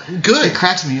Seinfeld. Yeah. Good. It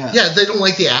cracks me up. Yeah, they don't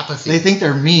like the apathy. They think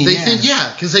they're mean. They think,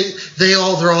 because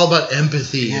they're all about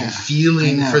empathy and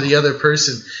feeling for the other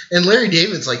person. And Larry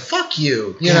David's like, fuck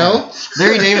you, you know?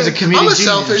 Larry David's a comedic genius. I'm a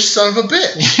selfish son of a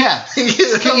bitch. Yeah.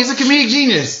 He's a comedic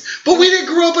genius. But we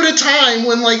didn't grow up at a time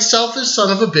when, like, selfish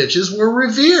son of a bitches were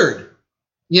revered.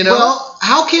 You know? Well,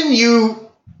 how can you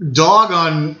dog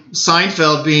on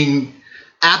Seinfeld being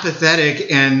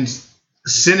apathetic and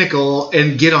cynical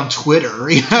and get on Twitter,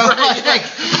 you know? Right.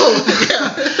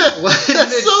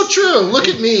 That's so true. Look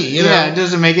at me, you know? Yeah, it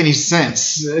doesn't make any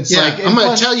sense. It's like I'm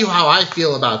going to tell you how I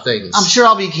feel about things. I'm sure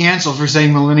I'll be canceled for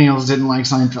saying millennials didn't like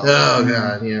Seinfeld. Oh,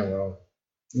 God. Yeah, well.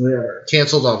 Whatever.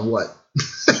 Canceled on what?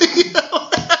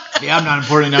 Yeah, I'm not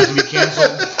important enough to be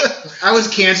canceled. I was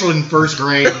canceled in first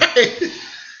grade. Right.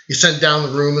 You sent down the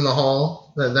room in the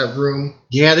hall, that room.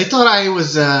 Yeah, they thought I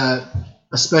was a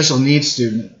special needs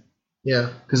student. Yeah.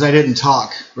 Because I didn't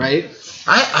talk, right?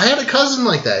 I had a cousin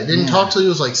like that. He didn't talk till he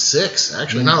was like 6,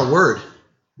 actually. Not a word.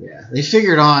 Yeah. They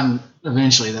figured on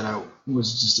eventually that I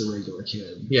was just a regular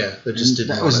kid. Yeah, that just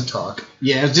didn't want to talk.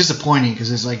 Yeah, it was disappointing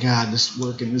because it's like, God, this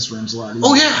work in this room's a lot easier.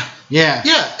 Oh, yeah. Yeah.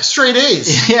 Yeah, straight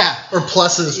A's. Yeah. Or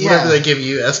pluses, whatever they give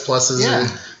you, S pluses. Yeah. Or,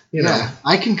 you know. Yeah,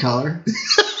 I can color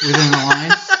within the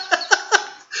lines.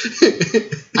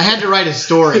 I had to write a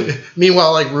story.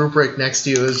 Meanwhile, like, rubric next to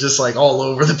you is just, like, all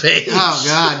over the page. Oh,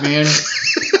 God, man.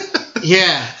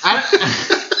 Yeah.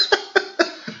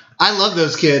 I love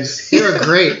those kids. They were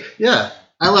great. Yeah.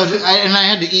 I loved it. And I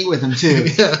had to eat with them, too,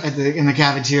 in the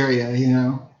cafeteria, you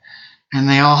know. And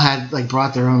they all had, like,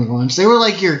 brought their own lunch. They were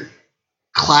like your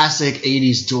classic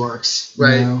 80s dorks.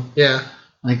 Right. You know? Yeah.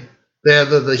 Like, They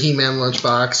have the He-Man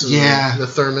lunchbox and the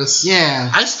thermos.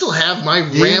 Yeah. I still have my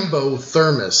Rambo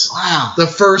thermos. Wow. The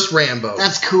first Rambo.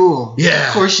 That's cool. Yeah.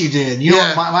 Of course you did. You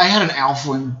know, I had an Alf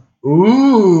one.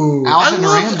 Ooh. Alf and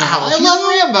Rambo. Alf. I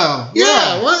love Rambo.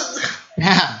 Yeah. What?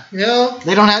 Yeah. Yeah.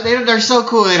 They don't have. They're so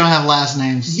cool. They don't have last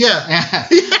names. Yeah.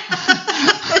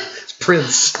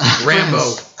 Prince,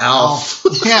 Rambo, Alf.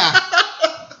 Yeah.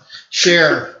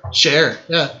 Cher.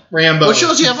 Yeah. Rambo. What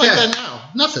shows you have like that now?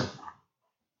 Nothing.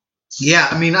 Yeah,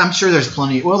 I mean, I'm sure there's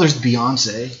plenty. Well, there's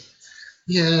Beyonce.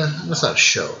 Yeah, that's not a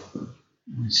show.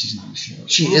 She's not a show.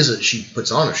 She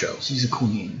puts on a show. She's a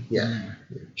queen. Yeah.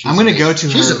 I'm going to go to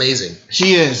her. She's amazing.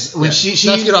 She is. When she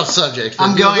not to get off subject.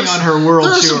 I'm going on her world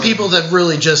tour. There are some people that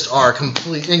really just are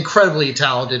incredibly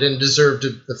talented and deserve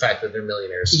the fact that they're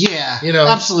millionaires. Yeah. You know?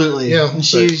 Absolutely. You know, and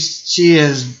she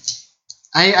is.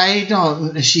 I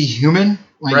don't. Is she human?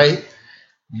 Like, right?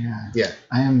 Yeah. Yeah.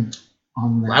 I am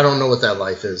on that. I don't know what that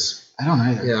life is. I don't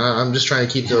either. Yeah, I'm just trying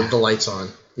to keep the lights on.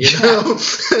 You know?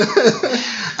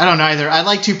 I don't either. I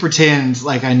like to pretend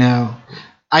like I know.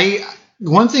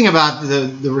 One thing about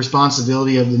the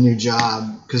responsibility of the new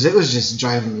job, because it was just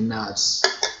driving me nuts.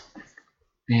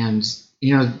 And,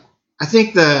 you know, I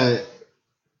think the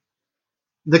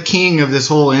king of this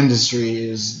whole industry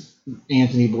is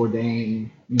Anthony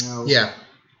Bourdain, you know. Yeah.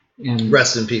 And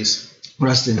rest in peace.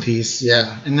 Rest in peace.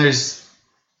 Yeah.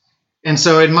 And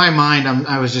so in my mind,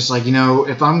 I was just like, you know,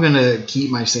 if I'm going to keep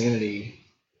my sanity,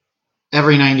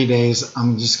 every 90 days,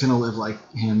 I'm just going to live like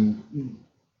him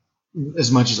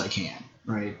as much as I can,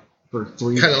 right? For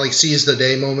 3 days. Kind of like seize the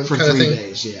day moment for kind 3 of thing?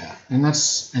 days, yeah. And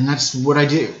that's what I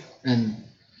do. And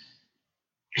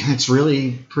it's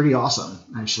really pretty awesome,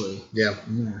 actually. Yeah.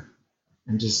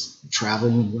 And just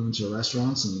traveling and going to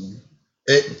restaurants and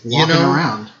walking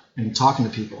around and talking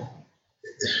to people.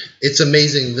 It's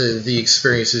amazing the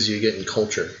experiences you get in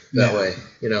culture that way,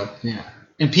 you know. Yeah.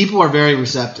 And people are very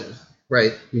receptive.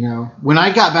 Right. You know, when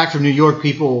I got back from New York,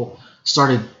 people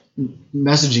started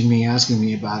messaging me, asking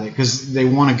me about it because they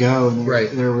want to go, and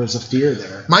there was a fear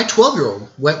there. My 12-year-old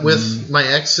went with my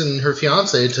ex and her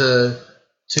fiance to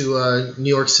New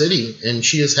York City, and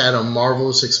she has had a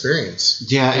marvelous experience.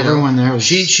 Yeah, everyone there was.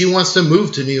 She wants to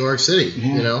move to New York City.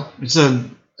 Yeah. You know,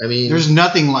 I mean, there's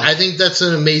nothing like. I think that's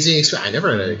an amazing experience. I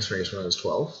never had that experience when I was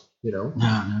 12. You know.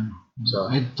 No. So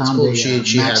I found cool.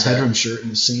 she Max Headroom shirt in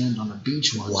the sand on the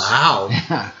beach once. Wow.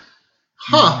 Yeah.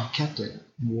 Huh. I kept it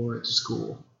and wore it to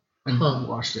school. I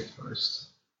washed it first.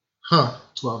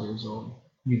 12 years old.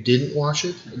 You didn't wash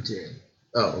it? I did.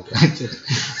 Oh, okay. I did.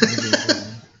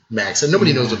 Max. And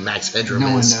nobody knows what Max Headroom is.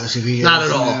 No one knows who he is. Not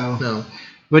at all. No.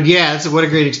 But yeah, what a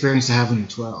great experience to have when you're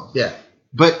 12. Yeah.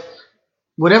 But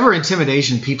whatever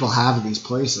intimidation people have of these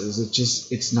places,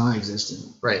 it's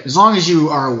non-existent. Right. As long as you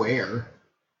are aware,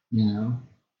 you know.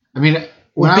 I mean,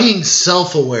 being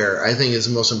self-aware, I think, is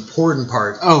the most important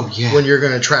part. Oh yeah. When you're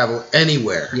going to travel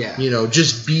anywhere. Yeah. You know,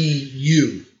 just be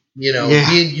you. You know, yeah.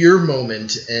 be in your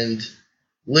moment and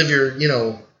live your,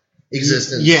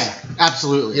 existence. Yeah,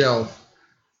 absolutely. You know.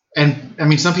 And I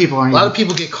mean, some people aren't. A lot of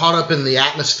people get caught up in the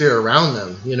atmosphere around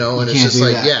them, and it's just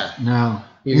like, no. I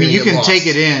mean, you can lost. Take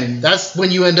it in. That's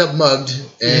when you end up mugged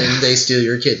and they steal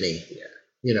your kidney. Yeah.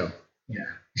 You know.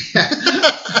 Yeah.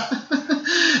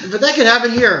 But that could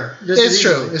happen here. It's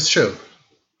true. It's true.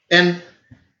 And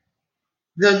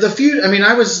the few. I mean,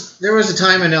 there was a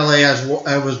time in LA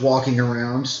I was walking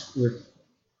around with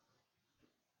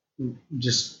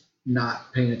just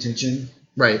not paying attention.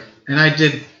 Right. And I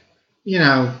did,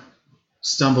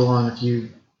 stumble on a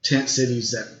few tent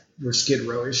cities that were Skid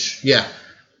Row-ish. Yeah.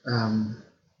 I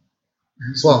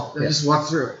just walked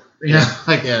through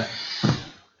it.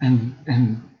 And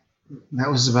that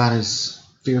was about as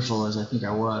fearful as I think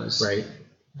I was. Right.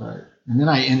 And then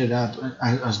I ended up.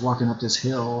 I was walking up this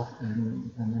hill,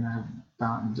 and then I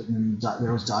found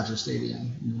there was Dodger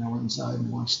Stadium, and then I went inside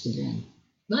and watched the game.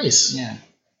 Nice. Yeah.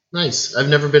 Nice. I've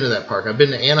never been to that park. I've been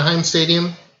to Anaheim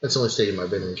Stadium. That's the only stadium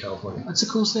I've been in California. That's a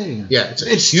cool stadium. Yeah, it's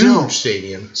a huge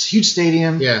stadium. It's a huge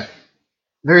stadium. Yeah.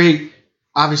 Very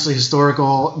obviously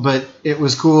historical, but it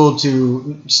was cool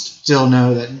to still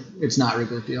know that it's not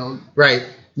Wrigley Field. Right.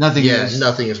 Nothing is.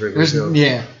 Nothing is Wrigley Field.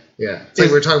 Yeah. Yeah. It's like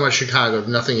we were talking about Chicago.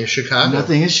 Nothing is Chicago.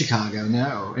 Nothing is Chicago,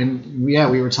 no. And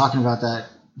we were talking about that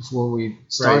before we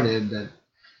started, that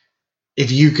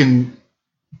if you can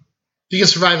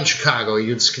survive in Chicago,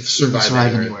 you can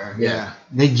survive anywhere. Yeah.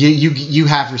 You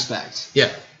have respect.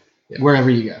 Yeah. Wherever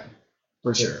you go.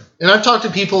 For sure. And I've talked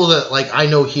to people that I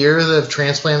know here that have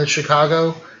transplanted to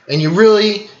Chicago, and you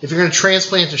really, if you're going to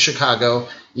transplant to Chicago,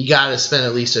 you got to spend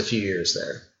at least a few years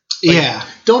there. Yeah.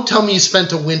 Don't tell me you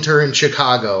spent a winter in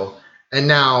Chicago and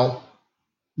now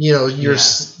you know,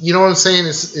 you know what I'm saying?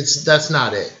 It's that's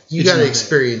not it. You got to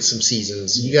experience some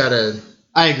seasons. You got to.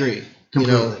 I agree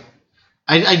completely. You know,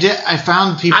 I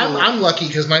found people. I'm lucky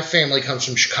because my family comes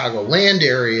from Chicagoland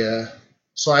area,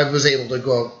 so I was able to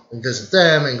go out and visit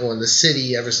them and go in the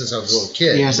city ever since I was a little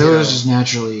kid. Yeah, so it was just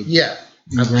naturally. Yeah,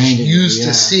 I'm used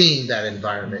to seeing that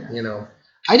environment. You know,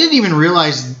 I didn't even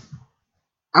realize.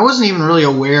 I wasn't even really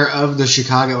aware of the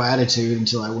Chicago attitude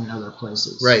until I went other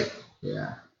places. Right.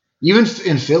 Yeah. Even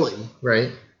in Philly.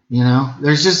 Right. You know,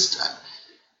 there's just.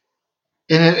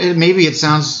 And maybe it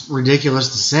sounds ridiculous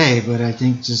to say, but I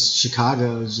think just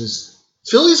Chicago is just...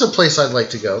 Philly's a place I'd like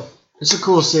to go. It's a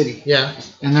cool city. Yeah.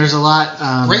 And there's a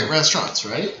lot... great restaurants,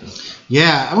 right?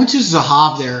 Yeah. I went to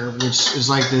Zahab there, which is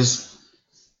like this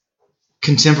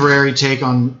contemporary take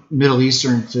on Middle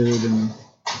Eastern food. And,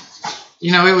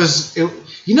 you know,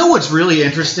 you know what's really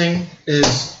interesting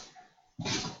is,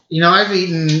 you know, I've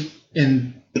eaten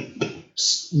in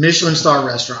Michelin star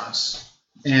restaurants.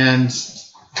 And...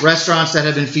 restaurants that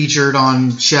have been featured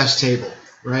on Chef's Table,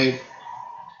 right?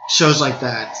 Shows like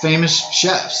that. Famous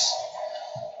chefs.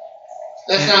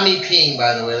 That's not me peeing,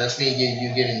 by the way. That's me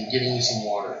getting you some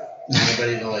water.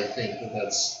 Anybody to like think that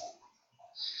that's...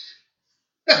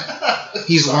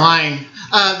 He's lying.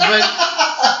 But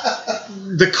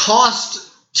the cost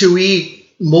to eat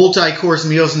multi-course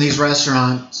meals in these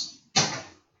restaurants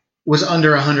was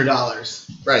under $100.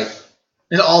 Right.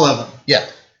 In all of them. Yeah.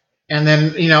 And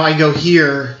then, you know, I go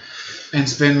here and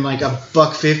spend like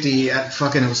 $1.50 at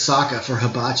fucking Osaka for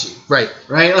hibachi. Right.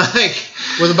 Right? Like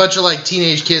with a bunch of like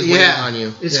teenage kids waiting on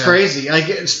you. It's crazy.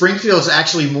 Like Springfield's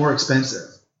actually more expensive.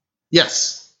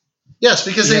 Yes. Yes,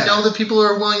 because they know that people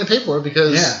are willing to pay for it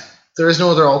because there is no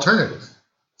other alternative.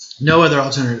 No other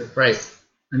alternative. Right.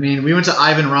 I mean, we went to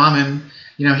Ivan Ramen.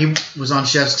 You know, he was on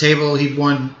Chef's Table. He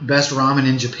won Best Ramen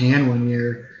in Japan one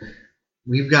year.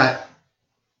 We've got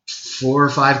 4 or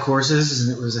 5 courses,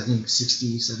 and it was, I think,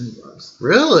 $60-$70.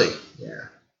 Really? Yeah.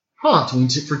 Huh.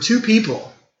 For 2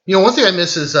 people. You know, one thing I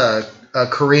miss is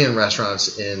Korean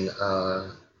restaurants in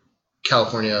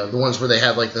California. The ones where they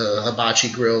have, like, the hibachi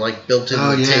grill, like, built in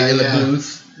the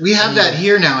booth. We have that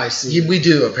here now, I see. We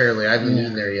do, apparently. I haven't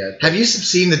been there yet. Have you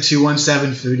seen the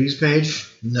 217 Foodies page?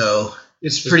 No.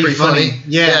 It's pretty funny.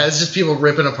 Yeah, it's just people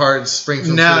ripping apart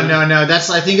Springfield. No. food.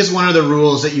 I think it's one of the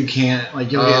rules that you can't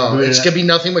you'll get booted. It's gonna be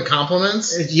nothing but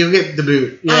compliments. You'll get the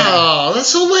boot. Yeah. Oh, that's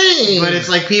so lame. But it's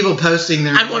like people posting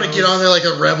their. I'd want to get on there like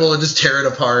a rebel and just tear it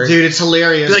apart. Dude, it's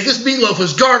hilarious. Be like, this meatloaf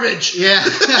was garbage. Yeah.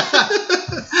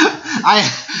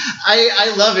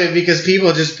 I love it because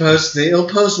people just post. They'll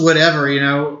post whatever, you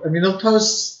know. I mean, they'll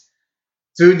post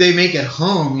food they make at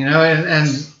home, you know, and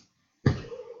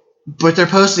but they're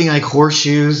posting like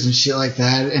horseshoes and shit like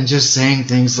that, and just saying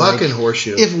things fucking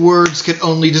horseshoe. If words could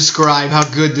only describe how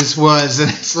good this was, and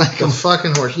it's like a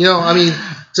fucking horseshoe. You know, I mean,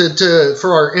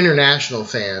 for our international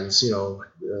fans, you know,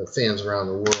 fans around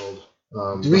the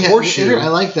world. Do we have horseshoe? I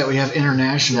like that we have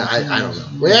international. Yeah, I don't know.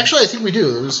 Well, actually, I think we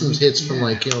do. There was some hits from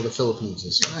like the Philippines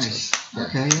and stuff. Nice. So, yeah.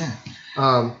 Okay.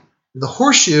 Yeah. The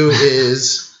horseshoe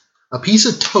is a piece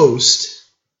of toast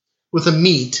with a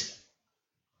meat.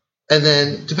 And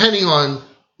then, depending on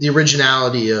the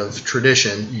originality of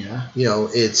tradition, you know,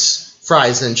 it's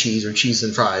fries and cheese, or cheese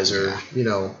and fries, or, you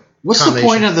know. What's the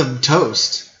point of the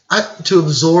toast? To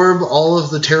absorb all of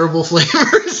the terrible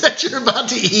flavors that you're about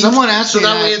to eat. Someone asked me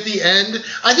that way at the end,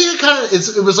 I think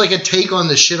it was like a take on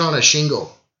the shit on a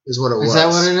shingle, is what it was. Is that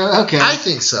what it is? Okay. I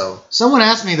think so. Someone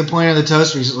asked me the point of the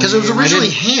toast recently. Because it was originally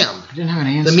ham. I didn't have an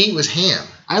answer. The meat was ham.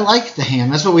 I liked the ham.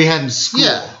 That's what we had in school.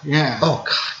 Yeah. Oh,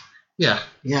 God. Yeah.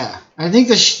 Yeah. I think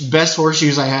the best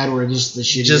horseshoes I had were just the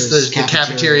shittiest. Just the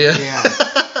cafeteria. Yeah.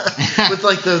 With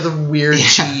like the weird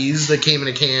cheese that came in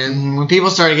a can. When people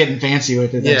started getting fancy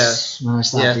with it, that's when I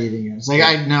stopped eating it. It's like,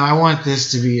 I want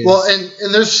this to be. Well,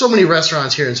 and there's so many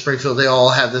restaurants here in Springfield, they all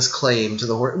have this claim to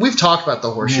the horseshoe. We've talked about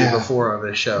the horseshoe before on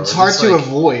this show. It's hard to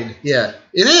avoid. Yeah,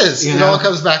 it is. It all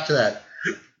comes back to that.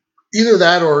 Either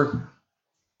that or,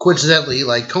 coincidentally,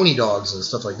 like Coney dogs and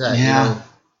stuff like that. Yeah. You know?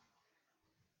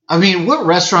 I mean, what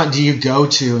restaurant do you go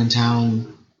to in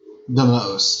town the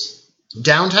most?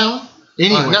 Downtown?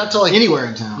 Anywhere. Not to like anywhere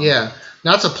in town. Yeah.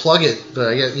 Not to plug it, but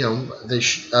I get, you know,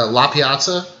 La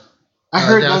Piazza. I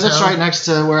heard that's right next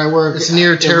to where I work. It's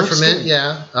near Terra Firmint,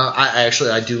 yeah.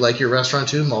 I do like your restaurant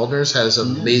too. Maldner's has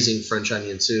amazing French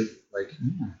onion soup,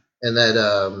 and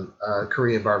that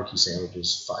Korean barbecue sandwich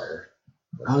is fire.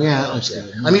 Oh yeah, that looks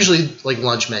good. I'm usually like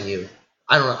lunch menu.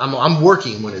 I don't know. I'm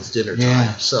working when it's dinner time.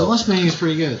 Yeah. So the lunch menu is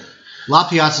pretty good. La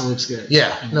Piazza looks good.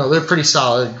 Yeah, no, they're pretty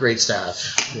solid, great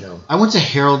staff. You know, I went to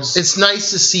Harold's. it's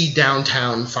nice to see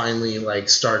downtown finally like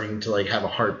starting to like have a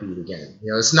heartbeat again.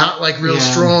 You know, it's not like real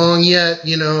strong yet.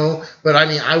 You know, but I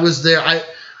mean, I was there.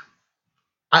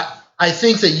 I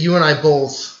think that you and I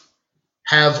both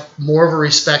have more of a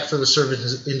respect for the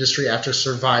service industry after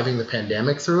surviving the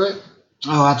pandemic through it.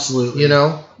 Oh, absolutely. You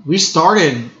know, we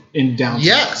started in downtown.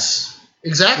 Yes.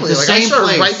 Exactly. The like same I started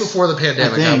place, right before the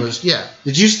pandemic.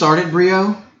 Did you start at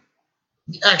Brio?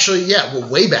 Actually, yeah. Well,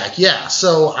 way back, yeah.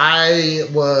 So I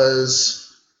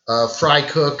was a fry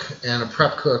cook and a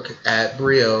prep cook at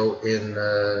Brio in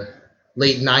the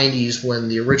late '90s when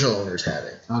the original owners had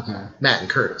it. Okay. Matt and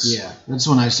Curtis. Yeah, that's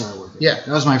when I started working. Yeah, that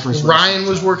was my first. Ryan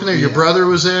was working there. Your brother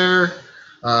was there.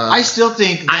 I still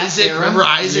think Isaac. Remember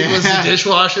Isaac was the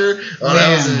dishwasher. Oh, man,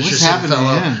 that was an interesting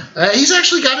fellow. To him? He's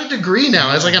actually got a degree now.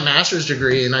 He has like a master's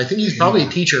degree, and I think he's probably a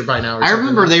teacher by now. I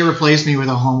remember they replaced me with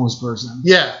a homeless person.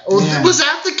 Yeah. Was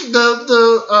that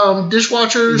the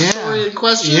dishwasher story in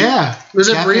question? Yeah. Was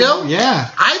it Brio?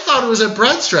 Yeah. I thought it was at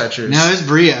Bread Stretchers. No, it's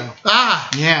Brio.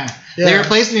 Yeah. They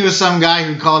replaced me with some guy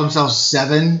who called himself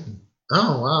Seven.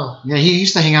 Oh, wow. Yeah, he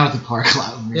used to hang out at the park a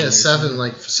lot. Yeah, 7,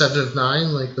 like 7 of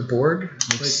 9, like the board.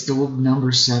 Like the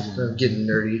number 7. I'm getting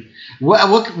nerdy. What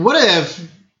a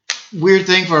weird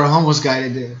thing for a homeless guy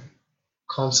to do.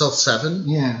 Call himself 7?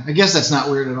 Yeah, I guess that's not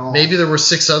weird at all. Maybe there were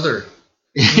 6 other.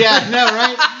 Yeah, no,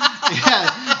 right?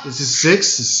 Yeah, this is 6,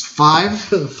 this is 5.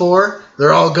 4,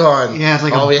 they're all gone. Yeah, it's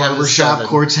like all a barbershop,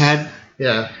 Quartz Head.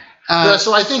 Yeah.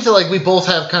 So I think that like we both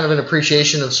have kind of an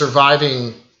appreciation of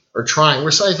surviving or trying.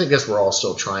 I guess we're all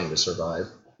still trying to survive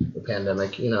the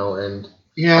pandemic, you know, and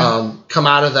come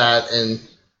out of that and,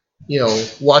 you know,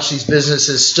 watch these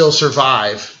businesses still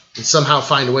survive and somehow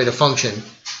find a way to function,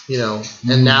 you know.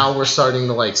 And now we're starting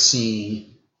to like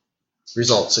see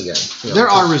results again. You know, there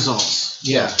are results.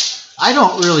 Yeah. I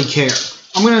don't really care.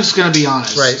 I'm just going to be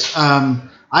honest. Right.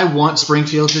 I want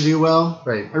Springfield to do well.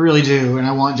 Right. I really do. And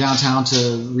I want downtown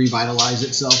to revitalize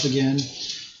itself again.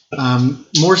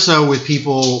 More so with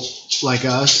people like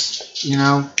us, you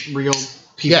know, real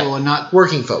people and not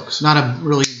working folks. Not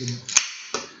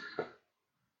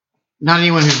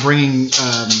anyone who's bringing,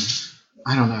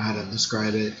 I don't know how to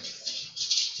describe it,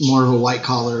 more of a white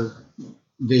collar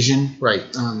vision. Right.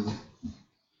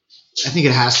 I think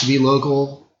it has to be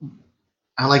local.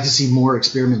 I like to see more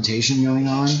experimentation going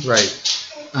on. Right.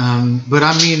 But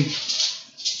I mean,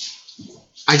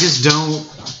 I just don't.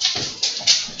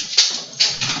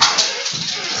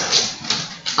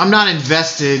 I'm not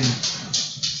invested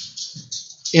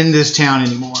in this town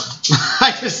anymore.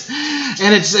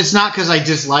 And it's not because I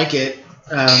dislike it.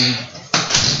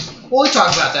 Well, we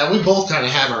talked about that. We both kind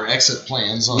of have our exit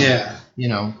plans on. Yeah. You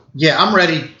know. Yeah, I'm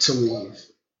ready to leave.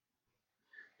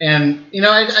 And you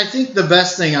know, I think the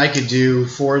best thing I could do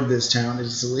for this town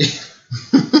is to leave.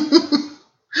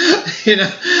 You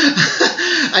know,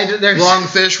 wrong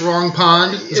fish, wrong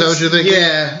pond. Is that what you're thinking?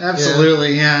 Yeah,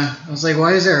 absolutely. Yeah. I was like,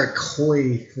 why is there a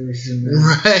koi fish in there?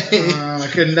 Right. I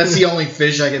couldn't. That's the only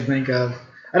fish I could think of.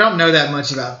 I don't know that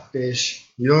much about fish.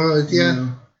 You don't?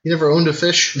 Yeah. You never owned a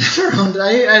fish? Never owned.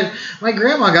 My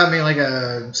grandma got me like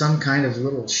some kind of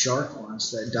little shark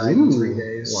once that died in 3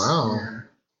 days. Wow. Yeah.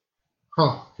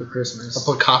 Huh. For Christmas. A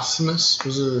Plecostomus?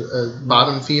 Was it a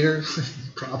bottom feeder?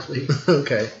 Probably.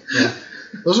 Okay. Yeah.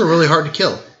 Those are really hard to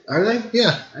kill. Are they?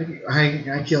 Yeah.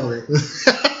 I killed it.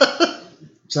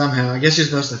 Somehow. I guess you're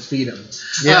supposed to feed them.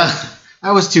 Yeah.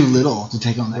 I was too little to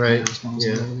take on that kind of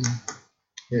responsibility.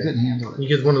 Yeah. I couldn't handle it. You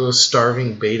get one of those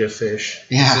starving beta fish.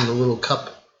 Yeah. It's in a little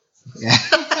cup. Yeah.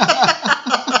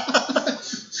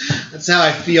 That's how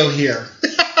I feel here.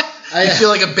 I feel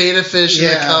like a beta fish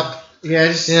in a cup.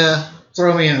 Yeah.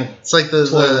 Throw me in. It's like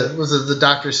the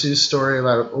Dr. Seuss story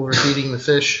about overfeeding the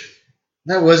fish.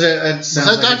 That was it. Was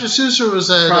that Dr. Seuss or was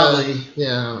that probably?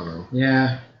 Yeah, I don't know.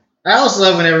 Yeah, I also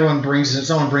love when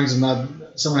someone brings him up.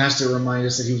 Someone has to remind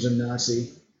us that he was a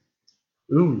Nazi.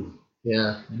 Ooh,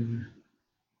 yeah,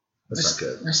 that's not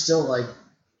good. I still like.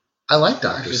 I like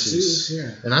Dr. Seuss.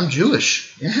 Yeah, and I'm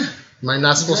Jewish. Yeah, am I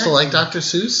not supposed to like Dr.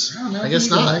 Seuss? I don't know. I guess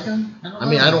not. Like him?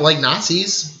 I don't like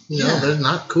Nazis. You know, they're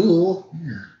not cool.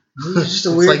 Yeah. He's just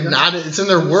a weird guy. Not. It's in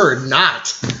their word.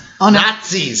 Not.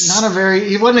 Nazis.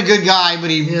 He wasn't a good guy, but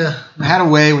he had a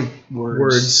way with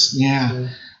words. Yeah.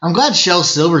 I'm glad Shel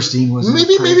Silverstein was.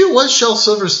 Maybe it was Shel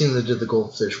Silverstein that did the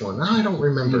goldfish one. No, I don't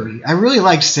remember. Maybe. I really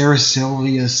liked Sarah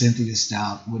Sylvia Cynthia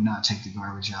Stout would not take the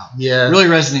garbage out. Yeah. It really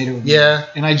resonated with me. Yeah.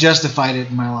 And I justified it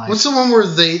in my life. What's the one where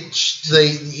they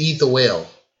eat the whale?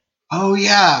 Oh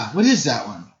yeah. What is that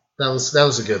one? That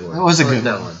was a good one. That was a good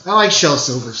one. I like Shel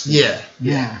Silverstein.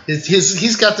 Yeah.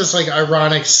 He's got this like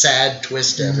ironic, sad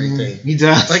twist to everything. He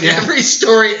does. Like every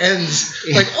story ends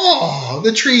like, oh,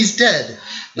 the tree's dead.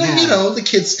 But the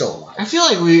kid's still alive. I feel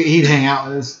like he'd hang out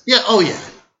with us. Yeah. Oh yeah.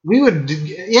 We would.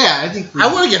 I think.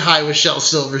 I want to get high with Shel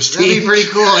Silverstein. That'd be pretty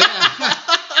cool. Yeah.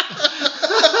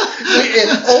 And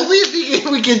only if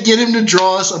we could get him to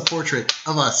draw us a portrait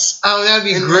of us. Oh, that'd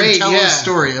be great. Tell us a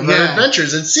story of our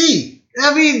adventures at sea.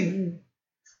 I mean,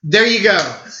 there you go.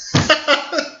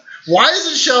 Why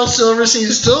isn't Shel Silverstein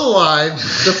still alive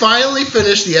to finally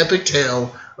finish the epic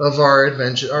tale of our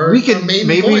adventure, our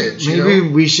maiden voyage? Maybe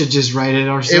we should just write it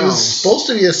ourselves. It was supposed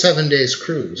to be a 7 days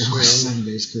cruise. 7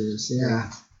 days cruise, yeah.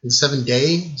 7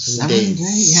 day? 7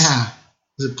 days, yeah.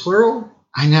 Is it plural?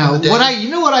 I know. What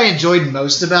I enjoyed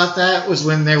most about that was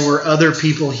when there were other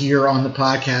people here on the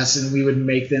podcast and we would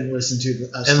make them listen to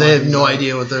us. And they have no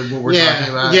idea what we're talking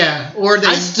about. Yeah.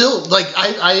 I still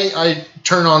I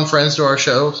turn on friends to our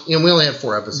show. We only have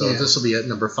 4 episodes. Yeah. This will be at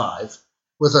number 5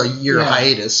 with a year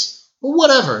hiatus. Well,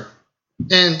 whatever.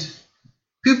 And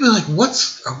people are like,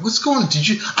 what's going on?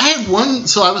 I had one,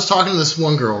 so I was talking to this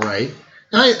one girl, right?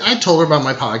 And I told her about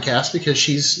my podcast because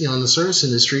she's in the service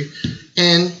industry,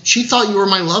 and she thought you were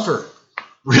my lover.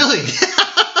 Really?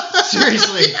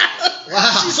 Seriously? Yeah.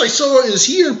 Wow. She's like, so is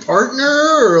he your partner,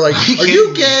 or like, are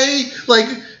you gay? Like,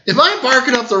 am I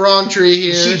barking up the wrong tree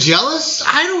here? Is she jealous?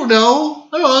 I don't know.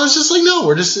 I was just like,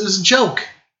 no, it was a joke.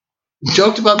 We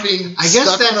joked about being. I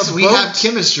guess we have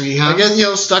chemistry, huh? I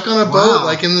guess stuck on a boat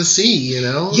like in the sea.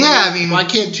 Yeah, I mean, why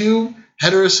can't two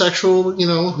heterosexual,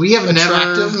 we have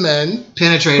attractive men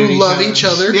penetrated who love each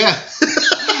other? Yeah,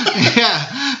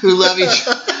 yeah, who love each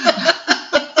other.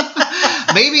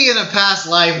 Maybe in a past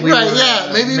life we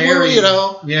were maybe married. We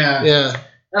were, yeah.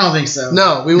 I don't think so.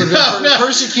 No, we would have been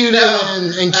persecuted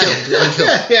and killed.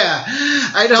 Yeah,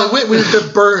 I don't. So we would have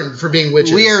been burned for being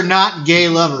witches. We are not gay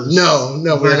lovers. No,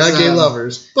 we're not gay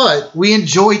lovers. But we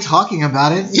enjoy talking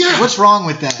about it. Yeah. What's wrong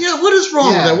with that? Yeah, what is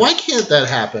wrong with that? Why can't that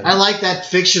happen? I like that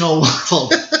fictional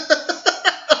world.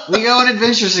 We go on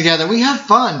adventures together. We have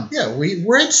fun. Yeah,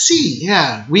 we're at sea.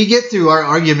 Yeah, we get through our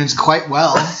arguments quite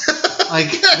well.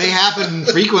 They happen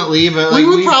frequently, but we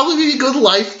would probably be good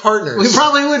life partners. We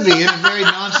probably would be in a very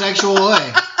non-sexual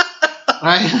way,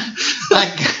 right?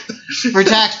 For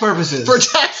tax purposes.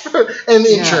 And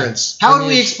insurance. How would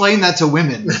we explain that to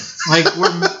women?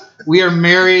 We are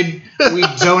married. We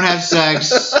don't have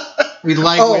sex. We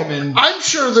like women. I'm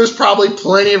sure there's probably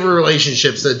plenty of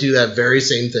relationships that do that very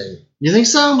same thing. You think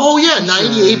so? Oh yeah,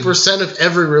 98% of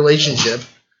every relationship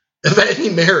of any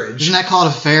marriage. Isn't that called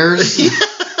affairs? Yeah.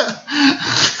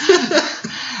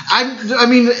 I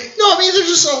mean, there's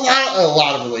just a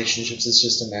lot of relationships. It's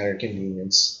just a matter of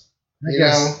convenience. I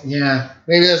guess. Yeah.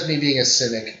 Maybe that's me being a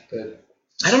cynic, but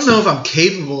I don't know if I'm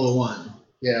capable of one.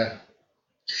 Yeah.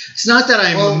 It's not that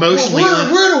I'm emotionally.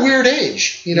 We're at a weird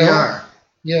age, We are.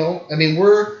 I mean,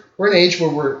 we're an age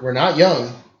where we're not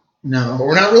young. No. But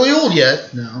we're not really old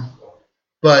yet. No.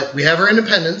 But we have our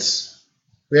independence.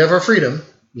 We have our freedom.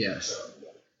 Yes.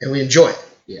 And we enjoy it.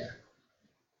 Yeah.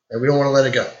 And we don't want to let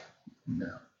it go.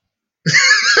 No.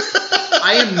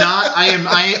 I am not.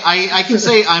 I can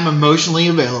say I'm emotionally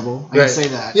available. I can say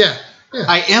that. Yeah.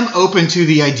 I am open to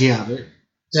the idea of it.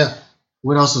 Yeah.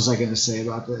 What else was I going to say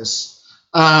about this?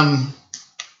 But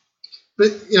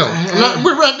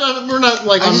we're not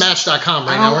like on Match.com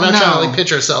right now. We're not trying to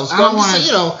pitch ourselves. I don't want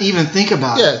to even think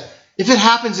about it. If it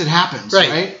happens, it happens.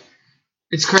 Right?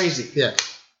 It's crazy. Yeah.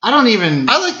 I don't even.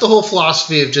 I like the whole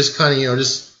philosophy of just kind of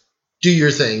just do your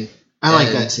thing. I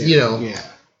like that too.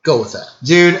 Go with that.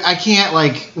 Dude, I can't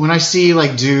when I see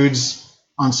dudes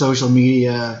on social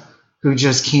media who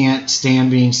just can't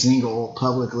stand being single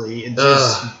publicly.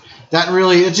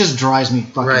 It just drives me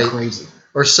fucking crazy.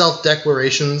 Or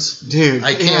self-declarations. Dude,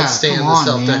 I can't stand the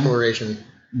self-declaration.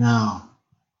 No.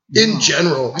 In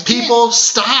general. People,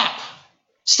 stop.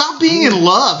 Stop being in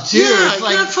love, too. Yeah,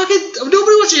 nobody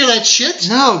wants to hear that shit.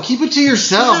 No, keep it to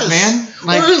yourself, man.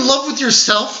 You're in love with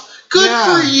yourself. Good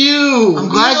for you. I'm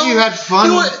glad you had fun.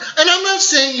 And I'm not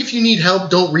saying if you need help,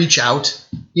 don't reach out.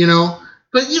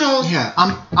 But Yeah,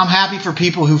 I'm happy for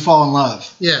people who fall in love.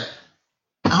 Yeah.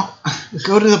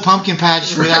 Go to the pumpkin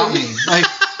patch without me.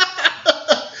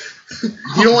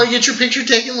 You don't want to get your picture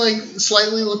taken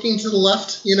slightly looking to the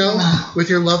left, with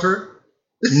your lover?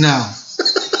 No.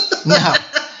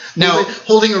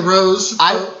 Holding a rose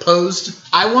posed.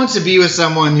 I want to be with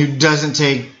someone who doesn't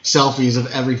take selfies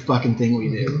of every fucking thing we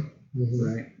do. Mm-hmm.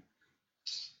 Right.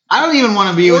 I don't even want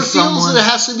to be with someone. Or feels that it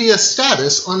has to be a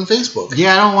status on Facebook.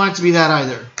 Yeah, I don't want it to be that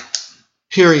either.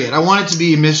 Period. I want it to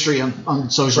be a mystery on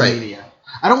social media.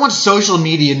 I don't want social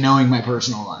media knowing my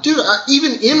personal life. Dude,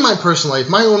 even in my personal life,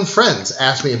 my own friends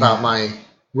ask me about my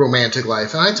romantic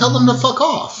life, and I tell them to fuck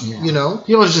off. Yeah. You know,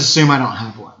 people just assume I don't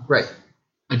have one. Right?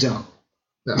 I don't.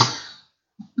 No,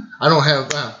 I don't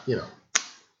have. You know,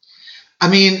 I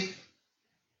mean,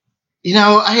 you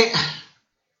know,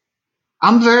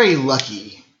 I'm very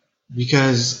lucky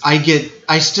because I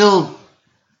still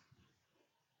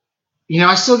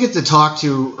get to talk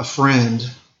to a friend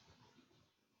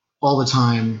all the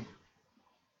time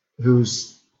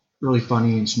who's really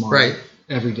funny and smart. Right.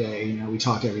 Every day, you know, we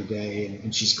talk every day,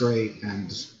 and she's great.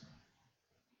 And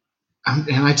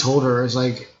I told her, I was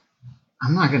like,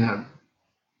 I'm not gonna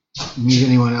meet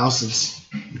anyone else that's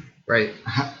right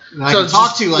that I can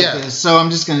talk to like this. So I'm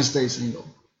just gonna stay single.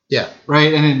 Yeah.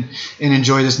 Right. And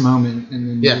enjoy this moment, and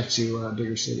then move to a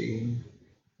bigger city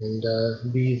and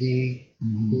be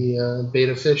the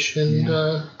beta fish. And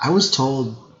I was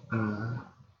told.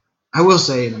 I will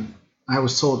say, I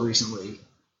was told recently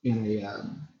in a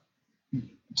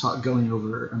talk going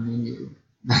over a menu.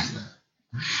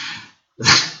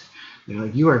 They're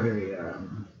like, "You are very,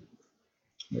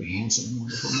 very handsome and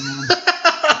wonderful man."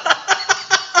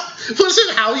 Was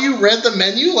it how you read the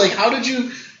menu? Like, how did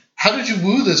you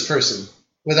woo this person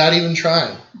without even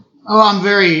trying? Oh, I'm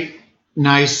very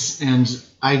nice, and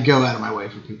I go out of my way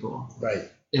for people. Right.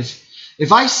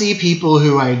 If I see people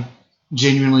who I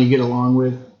genuinely get along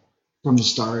with from the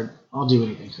start, I'll do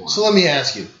anything for them. So let me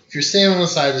ask you: if you're standing on the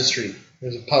side of the street,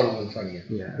 there's a puddle in front of you.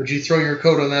 Yeah. Would you throw your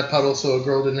coat on that puddle so a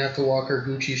girl didn't have to walk her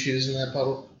Gucci shoes in that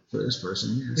puddle? For this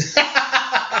person, yes.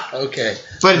 Okay.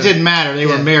 But it didn't matter. They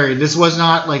were married. This was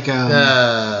not like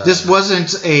this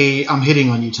wasn't a I'm hitting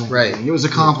on you type of thing. It was a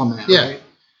compliment. Yeah. Right?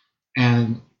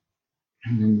 And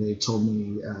then they told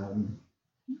me her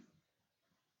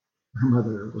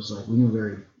mother was like, we know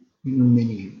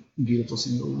many beautiful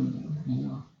single women, you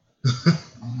know.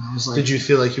 And I was like, did you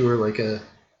feel like you were like a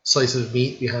slice of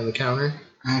meat behind the counter?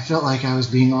 I felt like I was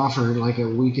being offered like a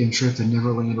weekend trip to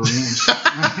Neverland Ranch.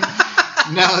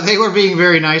 No, they were being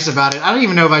very nice about it. I don't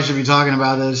even know if I should be talking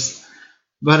about this,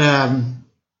 but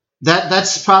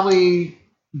that's probably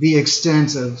the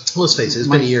extent of. Well, let's face it, it's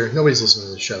been a year. Nobody's listening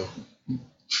to the show.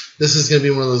 This is going to be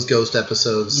one of those ghost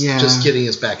episodes, just getting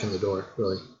us back in the door,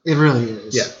 really. It really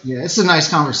is. Yeah. It's a nice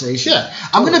conversation. Yeah.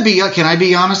 I'm going to be, can I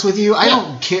be honest with you? I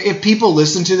don't care if people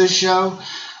listen to this show.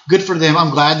 Good for them. I'm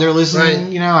glad they're listening.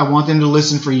 Right. You know, I want them to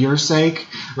listen for your sake.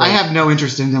 Right. I have no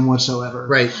interest in them whatsoever.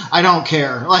 Right. I don't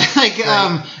care.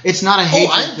 It's not a hate.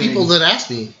 I have people that ask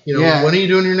me, when are you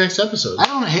doing your next episode?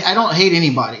 I don't hate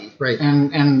anybody. Right.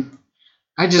 And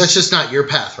I just that's just not your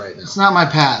path right now. It's not my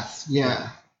path. Yeah.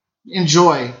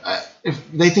 Enjoy.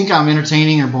 If they think I'm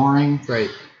entertaining or boring,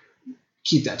 right.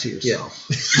 Keep that to yourself.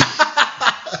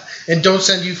 Yeah. And don't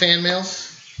send you fan mail.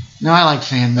 No, I like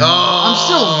fan mail. I'm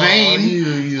still vain.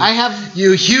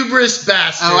 You hubris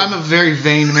bastard. Oh, I'm a very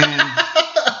vain man.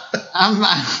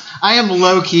 I am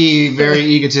low key very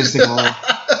egotistical,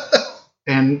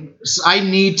 and I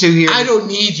need to hear. I don't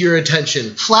need your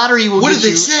attention. Flattery will. What get did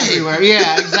they you say? Everywhere.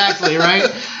 Yeah, exactly.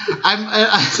 Right.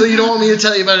 So you don't want me to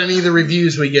tell you about any of the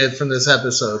reviews we get from this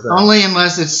episode, though? Only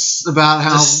unless it's about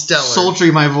how sultry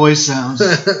my voice sounds,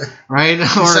 right? You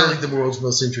sound like the world's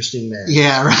most interesting man.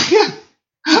 Yeah, right.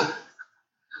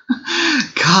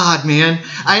 God, man,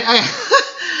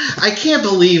 I can't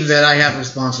believe that I have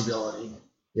responsibility.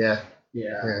 Yeah.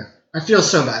 I feel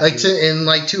so bad. In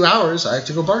 2 hours, I have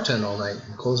to go bartend all night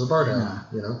and close the bar down. Yeah.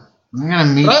 You know. I'm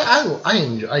gonna meet. But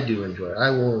I do enjoy it. I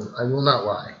will not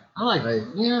lie.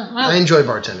 I enjoy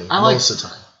bartending most of the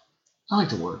time. I like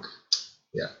to work.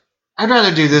 Yeah. I'd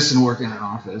rather do this than work in an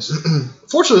office.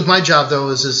 Fortunately, with my job though,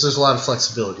 is there's a lot of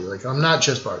flexibility. Like I'm not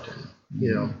just bartending.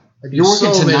 You know. You're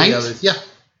working so tonight? many other, yeah.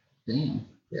 Damn.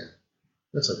 Yeah.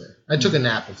 That's okay. I took a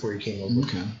nap before you came over.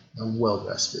 Okay. I'm well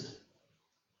rested.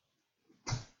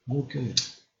 You look good.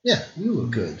 Yeah, you look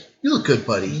good. You look good,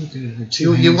 buddy. You look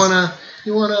good. You wanna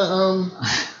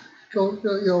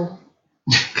go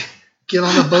get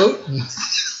on a boat?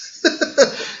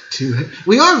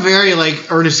 We are very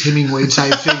Ernest Hemingway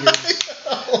type figures.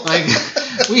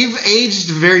 We've aged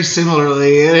very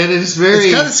similarly, and it's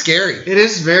kind of scary. It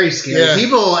is very scary. Yeah.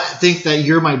 People think that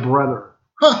you're my brother.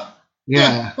 Huh.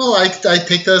 Yeah. Well, I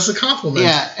take that as a compliment.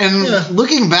 Yeah, and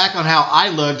looking back on how I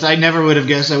looked, I never would have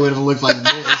guessed I would have looked like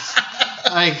this.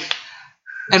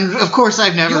 And of course,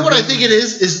 I've never. You know what I think it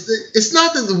is it's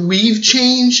not that we've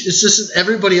changed. It's just that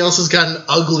everybody else has gotten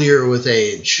uglier with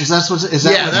age. That's what's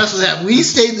happened. We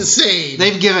stayed the same.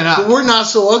 They've given up. But we're not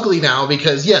so ugly now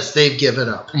because yes, they've given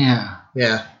up. Yeah.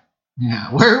 Yeah.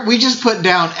 Yeah. We just put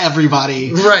down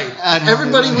everybody. Right.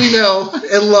 Everybody we know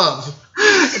and love.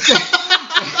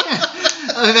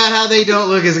 about how they don't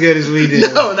look as good as we do.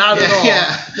 No, not at all.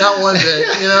 Yeah. Not one bit,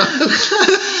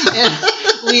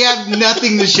 And we have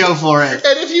nothing to show for it. And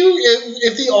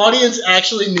if the audience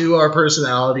actually knew our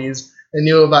personalities and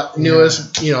knew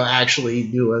us, actually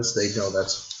knew us, they know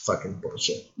that's fucking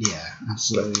bullshit. Yeah,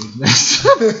 absolutely.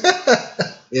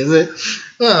 Is it?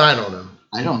 Well, I don't know.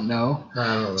 I don't know.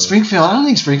 I don't know. Springfield. I don't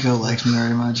think Springfield likes me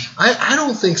very much. I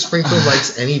don't think Springfield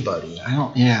likes anybody. I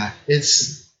don't. Yeah.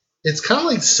 It's kind of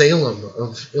like Salem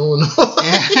of Illinois.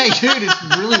 Yeah, dude,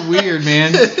 it's really weird,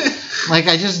 man. Like,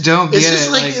 I just don't get it. It's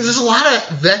just like there's a lot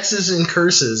of vexes and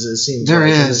curses, it seems there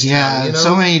like. There is, yeah. Town,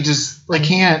 So many just, I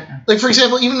can't. Like, for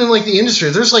example, even in, like, the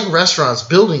industry, there's, like, restaurants,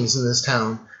 buildings in this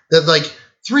town that, like,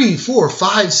 3, 4,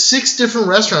 5, 6 different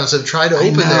restaurants have tried to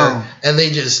open there, and they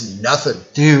just nothing.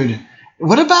 Dude.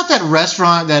 What about that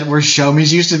restaurant where Show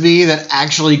Me's used to be that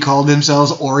actually called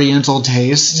themselves Oriental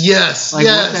Taste? Yes. Like,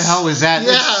 what the hell was that?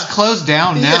 Yeah. It's closed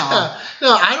down now. Yeah.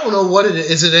 No, I don't know what it is.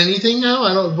 Is it anything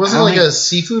now? Wasn't it like a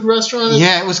seafood restaurant?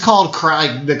 Yeah, it was called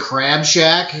the Crab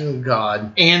Shack. Oh,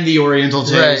 God. And the Oriental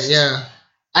Taste. Right, yeah.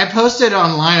 I posted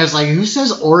online. I was like, who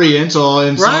says Oriental?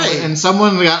 And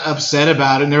someone got upset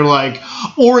about it. And they're like,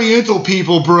 Oriental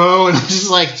people, bro. And I'm just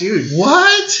like, dude.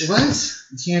 What?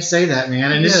 You can't say that,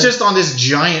 man. And it's just on this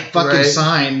giant fucking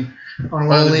sign on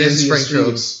one of the busiest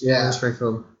streets. Yeah. In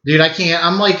Springfield. Dude, I can't.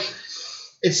 I'm like,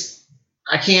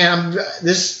 I can't.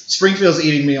 This Springfield's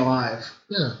eating me alive.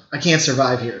 Yeah. I can't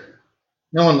survive here.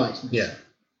 No one likes me. Yeah.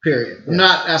 Period. I'm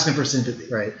not asking for sympathy.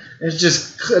 Right. I'm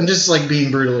just like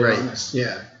being brutally honest.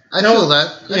 Yeah. I feel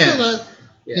that. I feel that.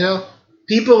 Yeah.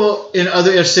 People in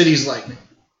other cities like me.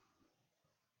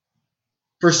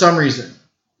 For some reason.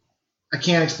 I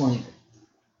can't explain it.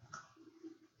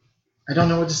 I don't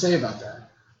know what to say about that.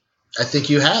 I think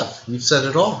you have. You've said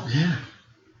it all. Yeah.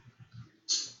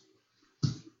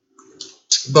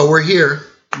 But we're here.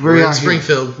 We're in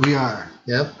Springfield. Here. We are.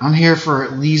 Yep. I'm here for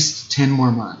at least 10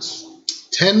 more months.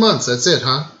 10 months. That's it,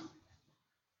 huh?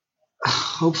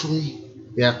 Hopefully.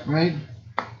 Yeah. Right?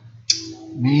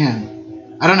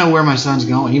 Man. I don't know where my son's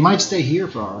going. He might stay here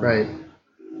for all right.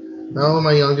 No,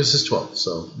 my youngest is 12,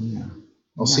 so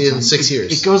I'll see you in 6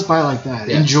 years. It goes by like that.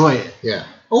 Yeah. Enjoy it. Yeah.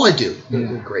 Oh, I do.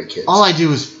 They're great kids. All I do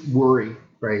is worry.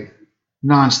 Right.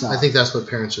 Nonstop. I think that's what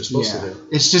parents are supposed to do.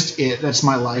 It's just it. That's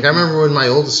my life. Like, I remember when my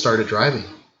oldest started driving.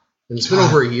 And it's been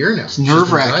over a year now. It's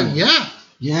nerve-wracking. Yeah.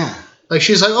 Yeah. Like,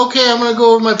 she's like, okay, I'm going to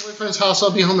go over to my boyfriend's house.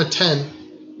 I'll be home at 10.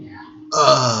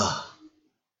 Yeah.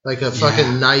 Like a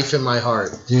fucking knife in my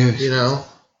heart. Dude. You know?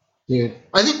 Dude.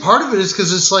 I think part of it is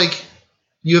because it's like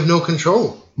you have no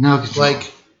control. No control. Like,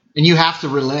 and you have to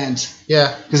relent.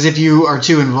 Yeah. Because if you are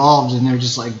too involved and they're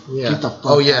just like, get the fuck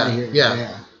out of here.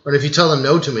 Yeah. But if you tell them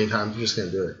no too many times, you're just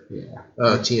going to do it. Yeah.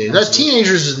 Teenagers. That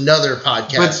Teenagers is another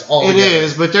podcast. It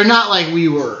is, but they're not like we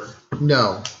were.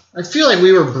 No. I feel like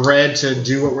we were bred to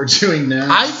do what we're doing now.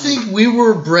 I think we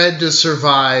were bred to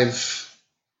survive,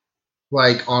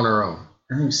 like, on our own.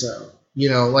 I think so. You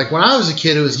know, like when I was a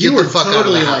kid, it was you get were the fuck totally out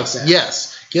of the like house. that.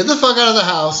 Yes. Get the fuck out of the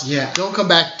house. Yeah. Don't come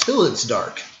back till it's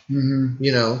dark. Mm-hmm.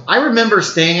 You know? I remember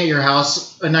staying at your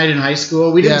house a night in high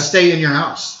school. We didn't stay in your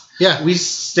house. Yeah. We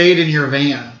stayed in your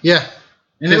van. Yeah.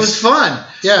 And it was fun.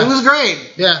 Yeah. It was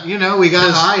great. Yeah. You know, we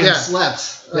got high and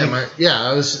slept. Like,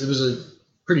 it was a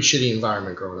pretty shitty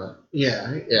environment growing up.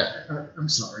 Yeah. Yeah. I'm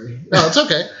sorry. No, it's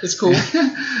okay. It's cool.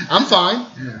 I'm fine.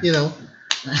 Yeah. You know.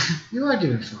 You are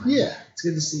doing fine. Yeah. It's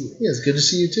good to see you. Yeah, it's good to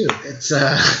see you too. It's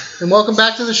and welcome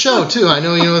back to the show too. I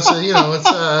know it's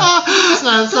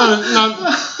not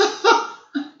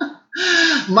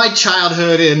my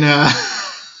childhood in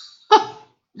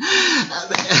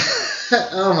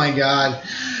oh my God.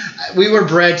 We were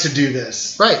bred to do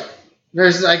this. Right.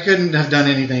 I couldn't have done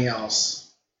anything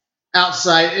else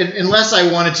outside unless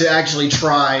I wanted to actually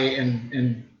try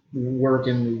and work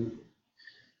in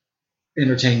the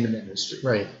entertainment industry.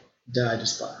 Right. That I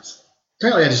despise.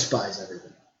 Apparently I despise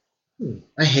everything.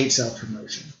 I hate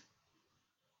self-promotion.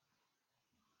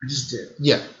 I just do.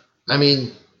 Yeah. I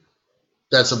mean,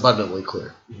 that's abundantly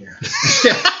clear. Yeah.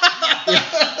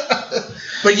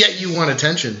 But yet you want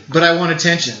attention. But I want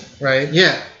attention. Right?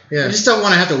 Yeah. Yeah. I just don't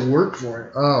want to have to work for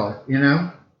it. Oh. You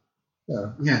know?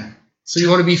 Yeah. Yeah. So you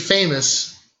want to be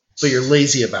famous, but you're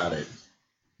lazy about it.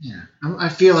 Yeah. I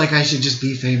feel like I should just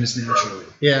be famous naturally.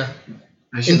 Yeah.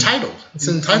 Entitled. It's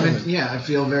entitlement. I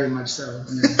feel very much so.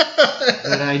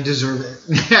 That I deserve it.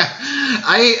 Yeah.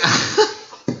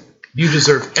 You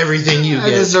deserve everything you get. I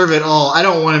deserve it all. I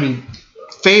don't want to be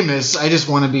famous. I just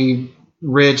want to be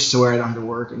rich to where I don't have to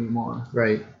work anymore.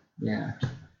 Right. Yeah.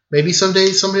 Maybe someday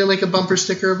somebody will make a bumper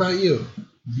sticker about you.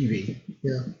 Maybe.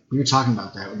 Yeah. We were talking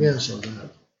about that when you showed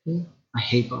up. Yeah. I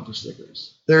hate bumper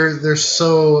stickers. They're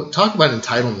so talk about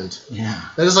entitlement. Yeah.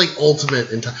 That is like ultimate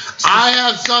entitlement. I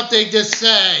have something to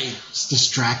say. It's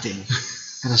distracting.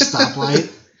 At a stoplight.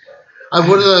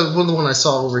 One of the one I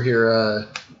saw over here.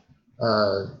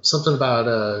 Something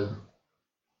about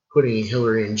putting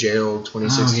Hillary in jail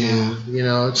 2016. Oh, yeah. You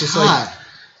know, it's just God,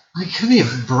 like give me a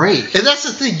break. And that's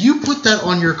the thing. You put that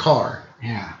on your car.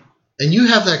 Yeah. And you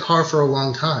have that car for a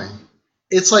long time.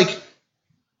 It's like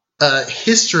a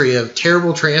history of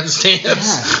terrible tramp stamps.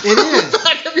 Yeah, it is. On the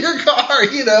back of your car,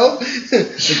 you know?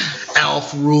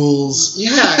 Alf rules.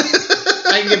 Yeah.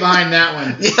 I can get behind that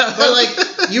one. Yeah. But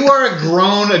like, you are a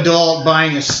grown adult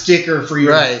buying a sticker for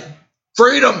your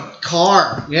freedom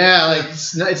car. Yeah, like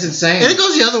it's insane. And it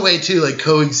goes the other way too, like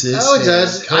coexist. Oh, it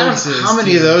does. I don't know how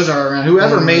many of those are around.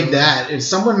 Whoever made that, is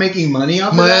someone making money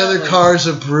off of that? My other car's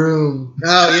a broom.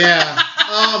 Oh yeah.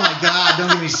 Oh my God! Don't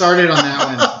get me started on that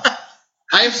one.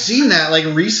 I have seen that like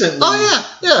recently.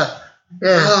 Oh yeah.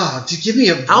 Oh, dude, give me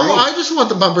a break. I just want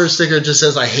the bumper sticker that just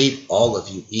says I hate all of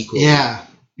you equally.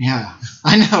 Yeah,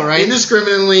 I know, right?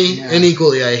 Indiscriminately and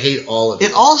equally, I hate all of you.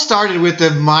 It all started with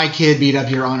the "My kid beat up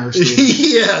your honor student."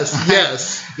 yes.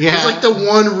 Yeah. It was like the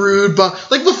one rude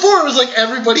like before, it was like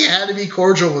everybody had to be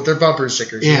cordial with their bumper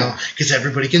stickers, you know, because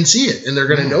everybody can see it and they're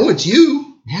gonna know it's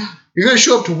you. Yeah, you're gonna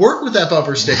show up to work with that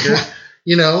bumper sticker,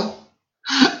 you know.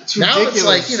 It's ridiculous. Now it's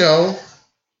like, you know,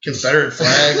 Confederate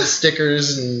flag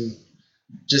stickers and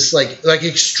just like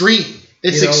extreme.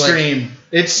 It's extreme.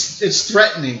 Like, it's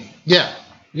threatening. Yeah.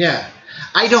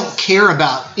 I don't care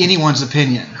about anyone's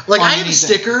opinion. Like, I had a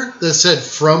sticker that said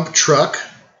 "Frump Truck,"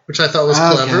 which I thought was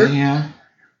clever. Yeah.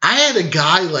 I had a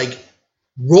guy, like,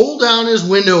 roll down his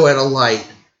window at a light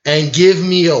and give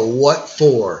me a what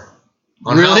for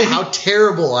on how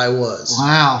terrible I was.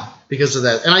 Wow. Because of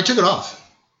that. And I took it off.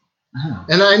 Oh.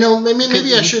 And I know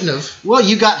maybe I shouldn't have. Well,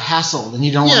 you got hassled, and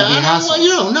you don't want to be hassled. You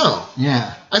don't know.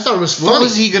 Yeah. I thought it was funny. What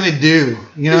was he going to do?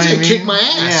 You know what I mean? He's going to kick my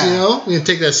ass, you know? He's going to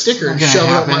take that sticker and shove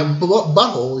it up my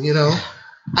butthole, you know?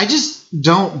 I just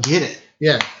don't get it.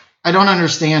 Yeah. I don't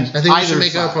understand. I think we should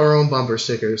make up our own bumper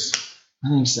stickers. I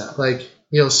think so. Like,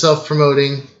 you know,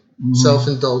 self-promoting,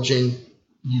 self-indulging.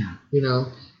 Yeah. You know?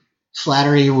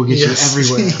 Flattery will get you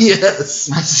everywhere. Yes.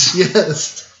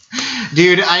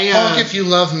 Dude, honk if you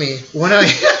love me. When I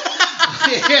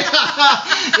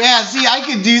yeah, see, I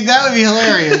could do that. Would be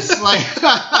hilarious. Like,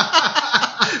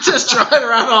 just driving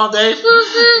around all day.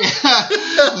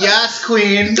 Yes,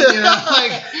 queen. You know,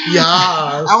 like, yes.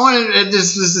 I wanted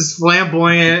this is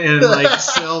flamboyant and like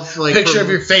self like picture of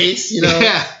your face. You know.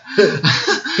 Yeah.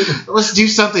 Let's do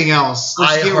something else.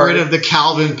 Let's get rid of the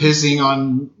Calvin pissing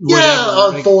on.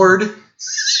 On Ford.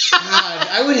 God,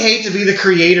 I would hate to be the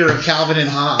creator of Calvin and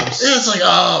Hobbes. It's like,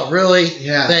 oh, really?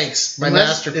 Yeah. Thanks. My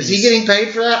masterpiece. Is he getting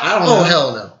paid for that? I don't know. Oh,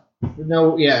 hell no.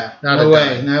 No, yeah. Not no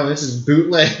way. No, this is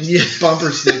bootleg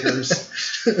bumper stickers.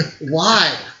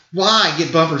 Why? Why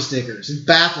get bumper stickers? It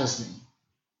baffles me.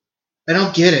 I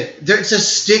don't get it. It's a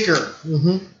sticker.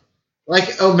 Mm-hmm.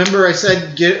 Like, remember I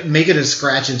said make it a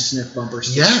scratch and sniff bumper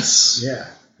sticker? Yes. Yeah.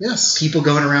 Yes. People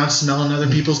going around smelling other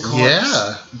people's cars.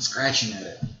 Yeah. And scratching at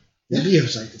it.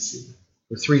 Videos I could see.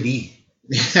 Or 3D.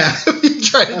 Yeah.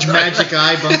 A magic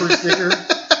eye bumper sticker.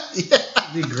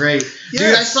 That'd be great. Yes.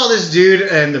 Dude, I saw this dude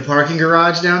in the parking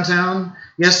garage downtown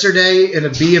yesterday in a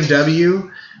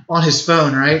BMW on his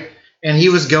phone, right? And he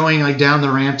was going like down the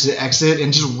ramp to exit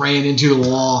and just ran into the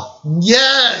wall.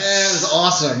 Yes. Yeah, it was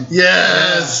awesome.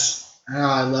 Yes. Yeah. Oh,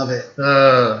 I love it.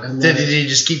 Did he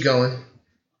just keep going?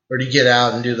 Or did he get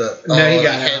out and do the he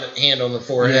got hand on the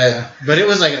forehead? Yeah. But it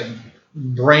was like a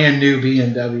brand new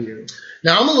BMW.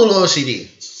 Now, I'm a little OCD.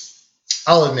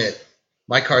 I'll admit,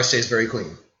 my car stays very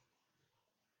clean.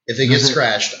 If it gets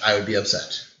scratched, I would be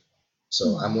upset.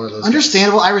 So I'm one of those.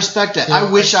 Understandable. Guys. I respect that. You know,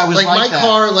 I wish I was like my that.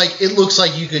 car. Like, it looks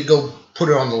like you could go put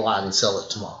it on the lot and sell it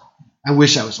tomorrow. I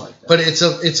wish I was like that. But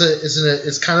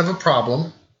it's kind of a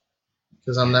problem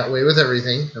because I'm that way with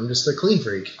everything. I'm just a clean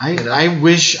freak.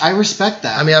 I respect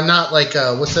that. I mean, I'm not like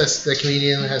what's that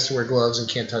comedian that has to wear gloves and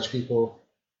can't touch people.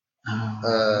 He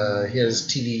had his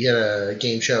TV. He had a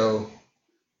game show.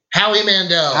 Howie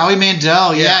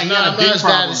Mandel. Yeah, I'm not as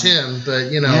bad as him,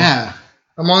 but you know. Yeah.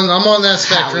 I'm on that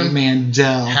spectrum. Howie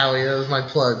Mandel. That was my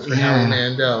plug for Howie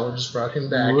Mandel. Just brought him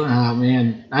back. Oh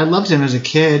man, I loved him as a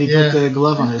kid. He put the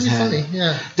glove on his head. Funny.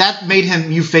 Yeah. That made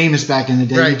him famous back in the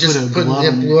day. Right, he just put a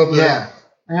glove blew up. Yeah.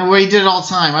 And he did it all the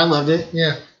time. I loved it.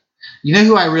 Yeah. You know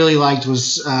who I really liked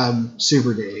was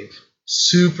Super Dave.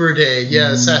 Super Dave,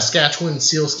 yeah, Saskatchewan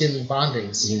sealskin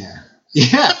bondings.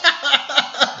 Yeah.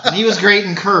 And he was great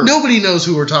in Curb. Nobody knows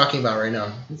who we're talking about right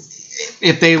now.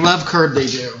 If they love Curb, they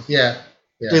do. Yeah.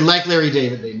 If they like Larry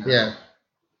David, they know. Yeah.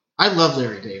 I love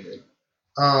Larry David.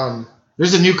 Um,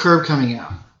 There's a new Curb coming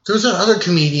out. There's that other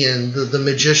comedian, the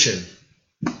magician,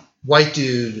 white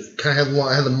dude, kind of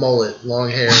had the mullet, long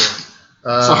hair.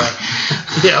 Sorry.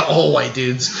 Yeah, all white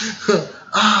dudes.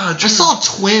 I saw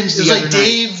twins. It was like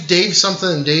Dave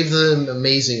something, Dave the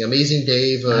Amazing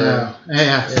Dave.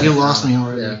 Yeah, you lost me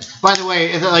already. Yeah. By the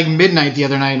way, at like midnight the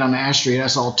other night on Ash Street, I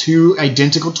saw two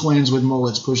identical twins with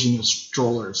mullets pushing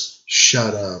strollers.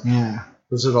 Shut up. Yeah.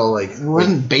 Was it all like? There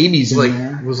wasn't babies in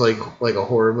there. It was like a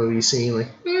horror movie scene,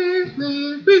 like. It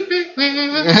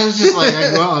was just like,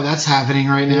 wow, that's happening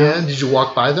right now. Yeah. Did you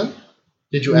walk by them?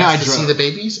 Did you ask to see the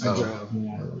babies? I drove.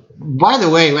 Yeah. By the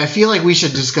way, I feel like we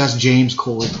should discuss James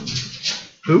Corden.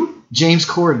 Who? James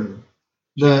Corden,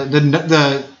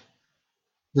 the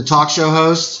talk show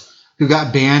host who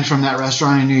got banned from that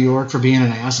restaurant in New York for being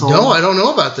an asshole. No, I don't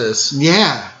know about this.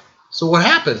 Yeah. So what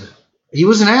happened? He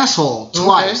was an asshole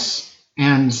twice,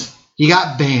 and he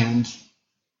got banned.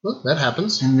 Well, that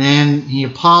happens. And then he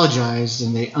apologized,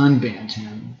 and they unbanned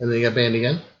him. And then he got banned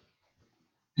again.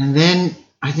 And then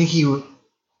I think he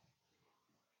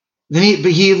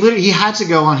had to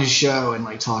go on his show and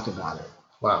like talk about it.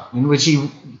 Wow. In which he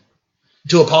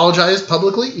to apologize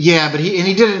publicly. Yeah, but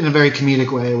he did it in a very comedic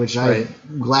way, which I'm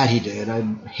glad he did. I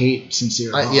hate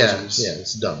sincere apologies. Yeah,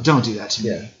 it's dumb. Don't do that to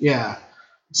me. Yeah,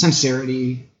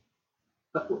 sincerity.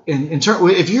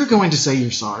 If you're going to say you're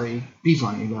sorry, be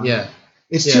funny about it.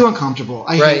 It's too uncomfortable.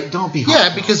 Don't be hard.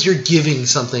 Yeah, because you're giving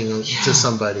something to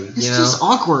somebody. It's just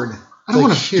awkward. I don't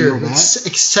want to feel that.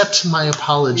 Accept my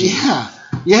apology.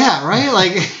 Yeah, right?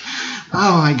 Like,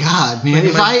 oh my God, man.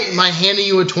 Am I handing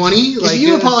you a 20? If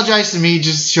you apologize to me,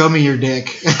 just show me your dick.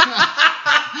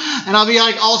 And I'll be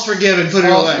like, all's forgiven, put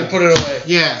it away. Put it away.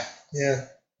 Yeah. Yeah.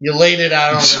 You laid it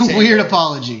out on the table. It's a weird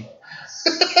apology.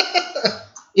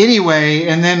 Anyway,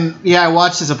 and then, I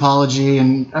watched his apology,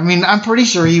 and, I mean, I'm pretty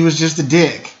sure he was just a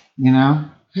dick, you know?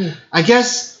 I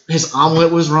guess his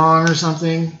omelet was wrong or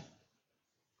something.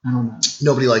 I don't know.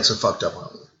 Nobody likes a fucked up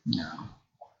omelet. No.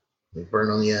 They burn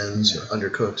on the ends or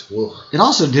undercooked. Ugh. It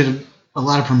also did a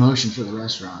lot of promotion for the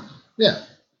restaurant. Yeah.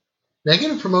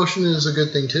 Negative promotion is a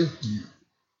good thing, too. Yeah.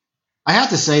 I have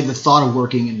to say, the thought of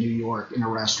working in New York in a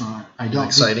restaurant,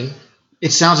 exciting.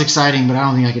 It sounds exciting, but I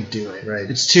don't think I could do it. Right.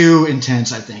 It's too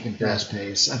intense, I think, and fast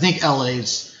paced. I think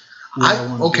LA's where I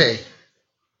want to be.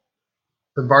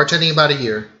 Been bartending about a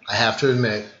year. I have to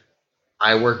admit,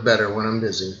 I work better when I'm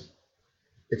busy.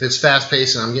 If it's fast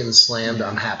paced and I'm getting slammed,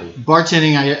 I'm happy.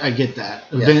 Bartending, I get that.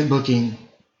 Event booking,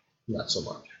 not so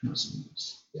much. Not so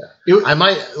much. Yeah. I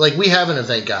might we have an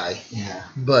event guy. Yeah.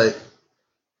 But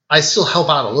I still help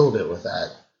out a little bit with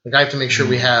that. Like I have to make sure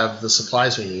we have the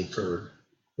supplies we need for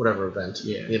whatever event.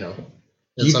 Yeah. You know.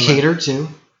 Do you cater too?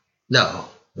 No.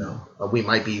 We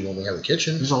might be when we have the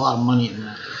kitchen. There's a lot of money in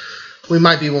that. We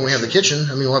might be when we have the kitchen.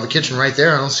 I mean, we'll have a kitchen right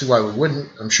there. I don't see why we wouldn't.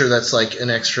 I'm sure that's like an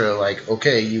extra, like,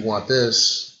 okay, you want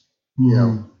this, you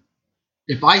know.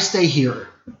 If I stay here,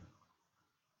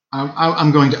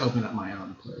 I'm going to open up my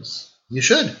own place. You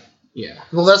should. Yeah.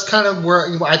 Well, that's kind of where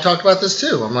I talked about this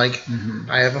too. I'm like,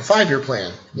 I have a 5-year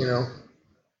plan. You know,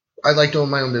 I'd like to own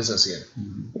my own business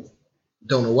again.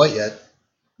 Don't know what yet.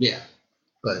 Yeah.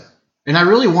 But. And I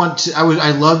really want to.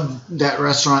 I love that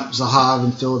restaurant Zahav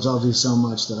in Philadelphia so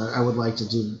much that I would like to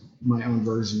do my own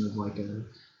version of like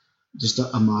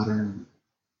a modern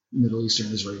Middle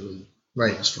Eastern Israeli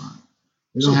restaurant.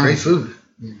 Some great food.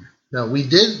 Yeah. No, we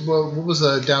did. Well, what was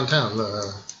downtown?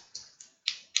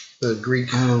 The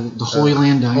Greek. The Holy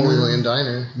Land Diner. Holy Land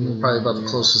Diner. Probably about the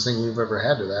closest thing we've ever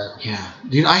had to that. Yeah,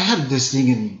 dude. I had this thing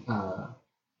in.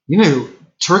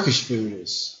 Turkish food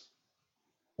is.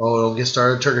 Oh, don't get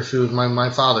started Turkish food with my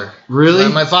father. Really?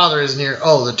 My father is near.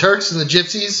 Oh, the Turks and the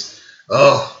Gypsies.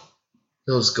 Oh,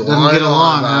 those go on and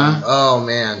on. Huh? Oh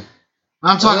man.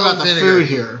 I'm talking about the food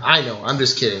here. I know. I'm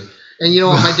just kidding. And you know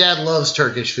what? My dad loves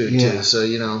Turkish food too. So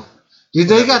you know. Dude,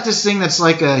 they got this thing that's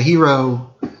like a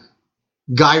hero,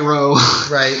 gyro,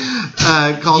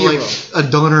 right? Called like a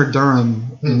doner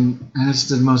Durham, and it's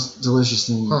the most delicious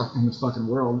thing in the fucking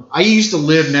world. I used to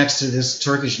live next to this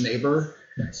Turkish neighbor.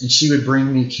 And she would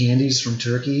bring me candies from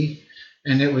Turkey,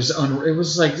 and it was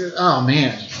like, oh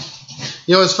man.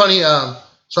 You know, it's funny.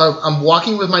 So I'm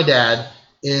walking with my dad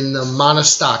in the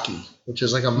Monastaki, which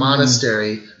is like a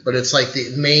monastery, but it's like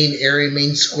the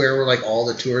main square where like all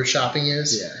the tourist shopping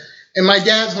is. Yeah. And my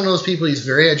dad's one of those people. He's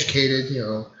very educated. You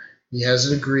know, he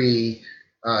has a degree.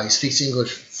 He speaks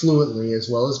English fluently as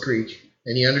well as Greek,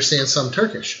 and he understands some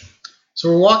Turkish.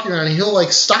 So we're walking around, and he'll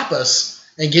like stop us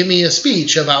and give me a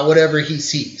speech about whatever he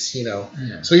sees, you know.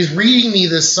 Yeah. So he's reading me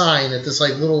this sign at this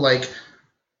like little like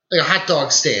a hot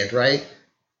dog stand, right?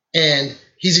 And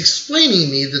he's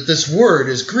explaining me that this word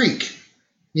is Greek.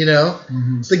 You know,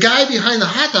 the guy behind the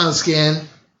hot dog stand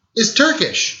is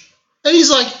Turkish, and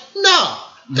he's like, "No,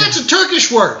 that's a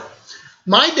Turkish word."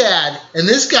 My dad and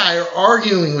this guy are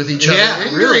arguing with each other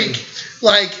in Greek,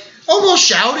 like almost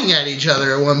shouting at each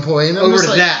other at one point. Over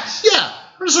that. Yeah,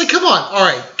 I'm just like, "Come on, all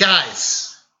right,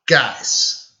 guys,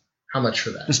 how much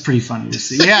for that?" That's pretty funny to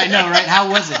see. Yeah, I know, right? How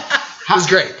was it? It was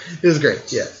great. It was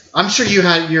great. Yeah, I'm sure you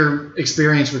had your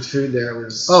experience with food there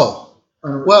was.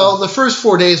 Well, the first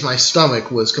 4 days, my stomach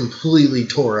was completely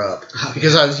tore up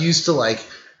because I was used to like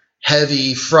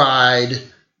heavy fried,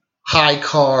 high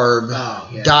carb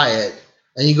diet,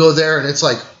 and you go there and it's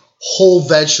like whole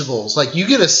vegetables. Like you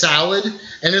get a salad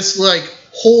and it's like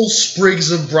whole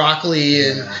sprigs of broccoli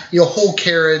and whole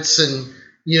carrots and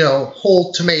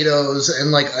whole tomatoes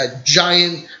and like a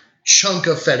giant chunk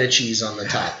of feta cheese on the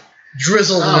top,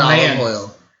 drizzled in olive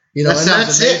oil. And that's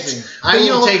amazing. it. I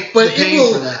will take the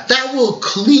pain for that. That will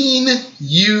clean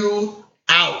you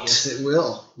out. Yes, it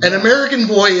will. An American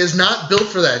boy is not built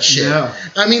for that shit. No.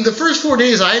 I mean, the first 4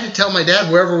 days, I had to tell my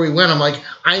dad wherever we went, I'm like,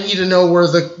 I need to know where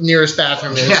the nearest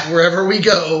bathroom is wherever we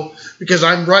go because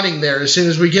I'm running there as soon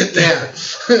as we get there.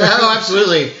 Yeah. Oh,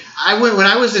 absolutely. When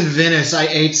I was in Venice, I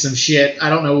ate some shit. I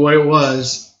don't know what it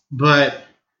was, but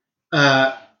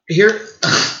here.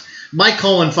 My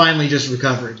colon finally just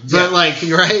recovered, but my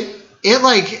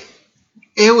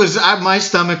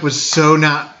stomach was so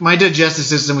not, my digestive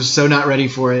system was so not ready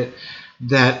for it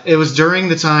that it was during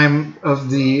the time of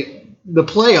the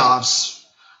playoffs,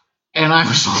 and I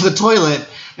was on the toilet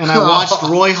and I watched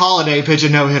Roy Halladay pitch a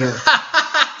no-hitter.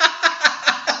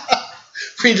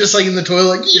 Were you just like in the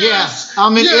toilet? Like, yes, yeah,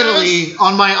 I'm in Italy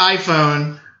on my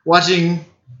iPhone watching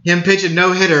him pitch a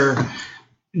no-hitter,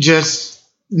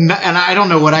 and I don't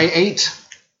know what I ate.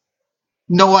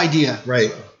 No idea.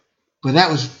 Right. But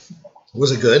that was...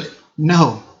 Was it good?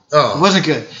 No. Oh. It wasn't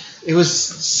good. It was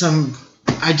some...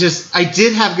 I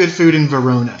did have good food in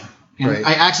Verona. And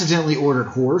I accidentally ordered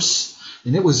horse.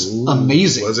 And it was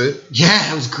amazing. Was it?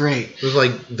 Yeah, it was great. It was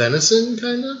like venison,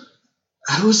 kind of?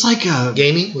 It was like a...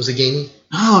 Gamey? Was it gamey?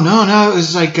 No. It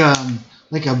was like a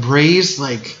braised,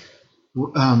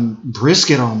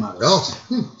 brisket almost. Oh.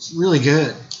 It's really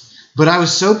good. But I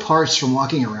was so parched from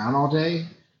walking around all day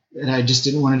that I just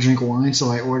didn't want to drink wine, so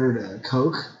I ordered a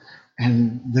Coke,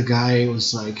 and the guy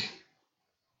was like,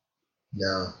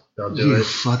 "No, don't do it. You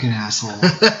fucking asshole.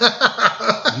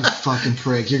 You fucking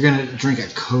prick. You're going to drink a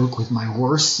Coke with my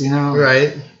horse,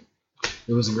 Right.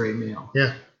 It was a great meal.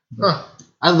 Yeah. Huh.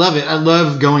 I love it. I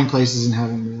love going places and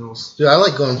having meals. Dude, I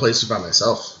like going places by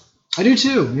myself. I do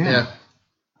too, yeah.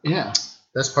 Yeah.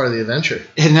 That's part of the adventure.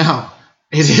 And now,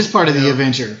 it is part of the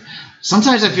adventure.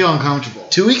 Sometimes I feel uncomfortable.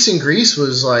 2 weeks in Greece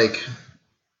was like,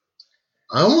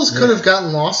 I almost could have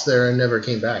gotten lost there and never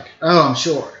came back. Oh, I'm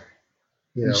sure.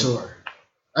 I'm sure.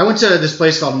 I went to this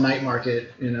place called Night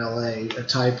Market in LA, a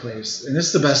Thai place, and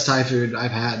it's the best Thai food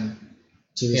I've had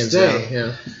to this day.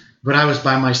 Yeah. But I was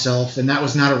by myself, and that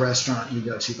was not a restaurant you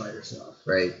go to by yourself.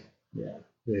 Right. Yeah.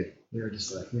 Yeah. We were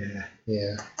just like, Yeah.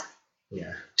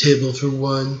 Table for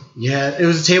one. Yeah, it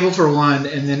was a table for one,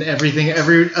 and then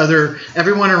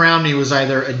everyone around me was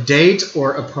either a date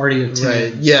or a party of 10.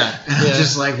 Right. Yeah. And I'm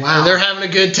just like, wow. And they're having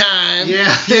a good time.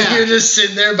 Yeah. You're just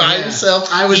sitting there by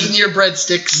yourself. I was eating your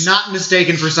breadsticks. Not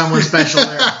mistaken for someone special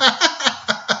there.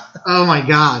 Oh my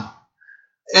God.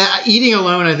 Eating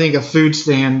alone, I think a food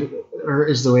stand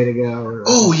is the way to go.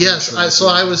 Oh yes.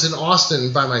 I was in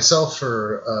Austin by myself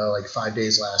for 5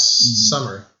 days last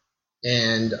summer.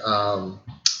 And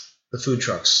the food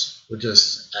trucks were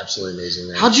just absolutely amazing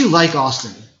there. How'd you like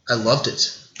Austin? I loved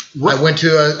it. What? I went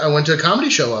to a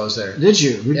comedy show while I was there. Did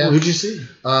you? Who'd you see?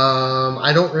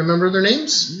 I don't remember their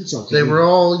names. It's okay. They were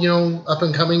all up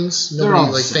and comings.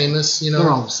 Nobody famous. They're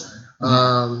all the same.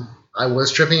 I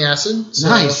was tripping acid. So,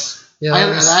 nice.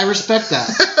 I respect that.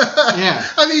 Yeah.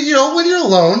 I mean, when you're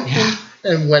alone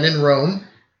and when in Rome.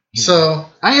 Yeah. So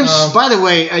I am. By the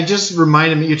way, I just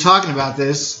reminded me you're talking about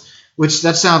this. Which,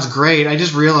 that sounds great. I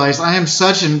just realized I am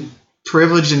such a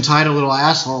privileged, entitled little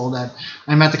asshole that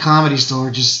I'm at the Comedy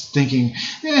Store just thinking,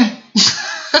 I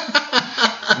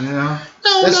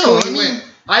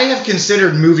have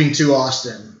considered moving to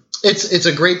Austin. It's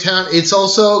a great town. It's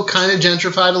also kind of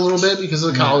gentrified a little bit because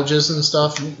of the colleges and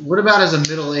stuff. What about as a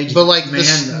middle-aged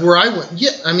man? Where I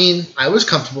went, I was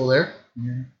comfortable there.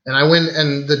 Yeah. And I went,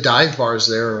 and the dive bars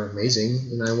there are amazing.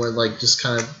 And I went, just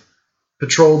kind of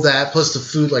patrolled that. Plus the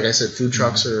food, like I said, food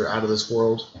trucks are out of this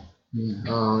world.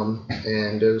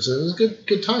 And it was a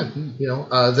good time.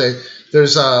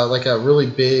 There's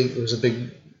a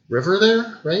big river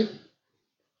there, right?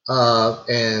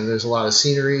 and there's a lot of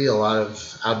scenery, a lot of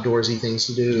outdoorsy things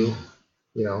to do.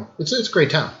 You know, it's a great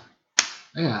town.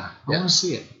 Yeah, I want to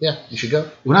see it. Yeah, you should go.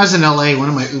 When I was in LA, one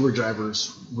of my Uber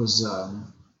drivers was,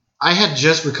 I had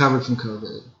just recovered from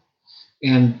COVID.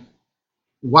 And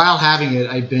while having it,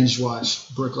 I binge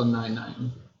watched Brooklyn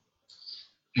Nine-Nine.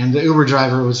 And the Uber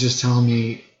driver was just telling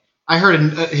me, I heard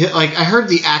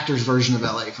the actor's version of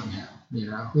LA from him, you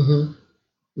know,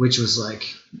 which was like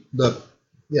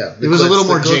it was a little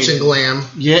more jaded. And glam.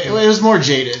 Yeah, it was more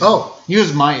jaded. Oh, he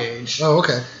was my age. Oh,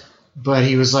 okay. But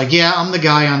he was like, yeah, I'm the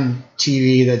guy on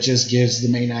TV that just gives the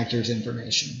main actors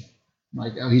information.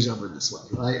 Like, oh, he's over this way.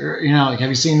 Like, you know, like, have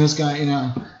you seen this guy? You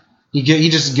know, he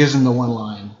just gives him the one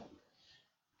line.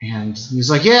 And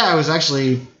he's like, yeah, I was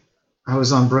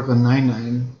on Brooklyn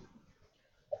Nine-Nine.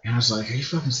 And I was like, are you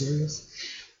fucking serious?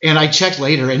 And I checked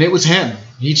later, and it was him.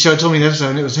 He told me the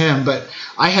episode, and it was him. But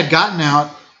I had gotten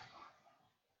out,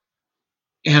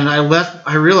 and I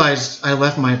realized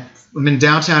I'm in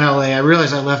downtown LA. I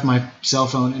realized I left my cell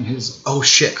phone in his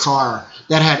car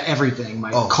that had everything.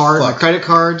 My credit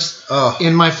cards,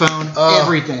 in my phone,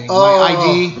 everything. My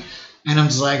ID. And I'm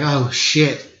just like, oh,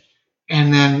 shit.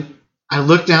 And then I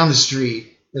look down the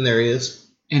street. And there he is.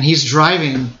 And he's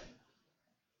driving.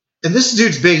 And this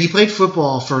dude's big. He played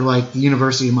football for, like, the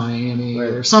University of Miami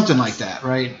or something like that,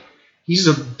 right? He's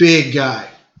a big guy.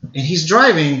 And he's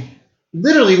driving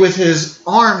literally with his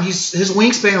arm. His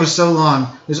wingspan was so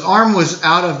long. His arm was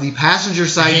out of the passenger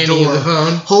side door,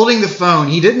 holding the phone.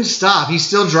 He didn't stop. He's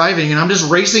still driving. And I'm just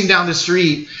racing down the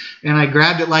street. And I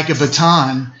grabbed it like a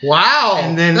baton.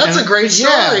 Wow. That's a great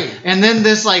story. Yeah. And then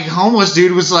this, like, homeless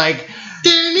dude was like,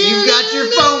 you got your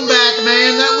phone back,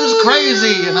 man. That was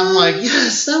crazy. And I'm like,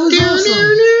 yes, that was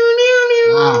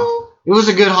awesome. Wow. It was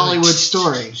a good Hollywood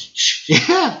story.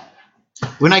 Yeah.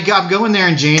 I'm going there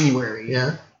in January.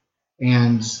 Yeah.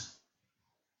 And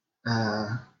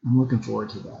I'm looking forward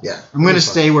to that. Yeah. I'm going to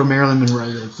stay where Marilyn Monroe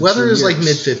lived. Weather is like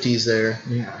mid-50s there.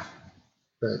 Yeah.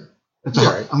 But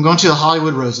right. I'm going to the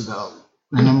Hollywood Roosevelt,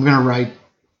 and I'm going to write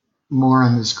more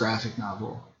on this graphic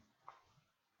novel.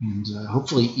 And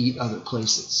hopefully eat other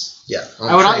places. Yeah.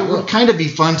 It would kind of be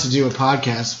fun to do a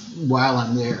podcast while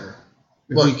I'm there.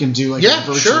 If we can do like a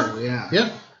virtual. Sure. Yeah.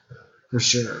 Yeah. For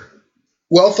sure.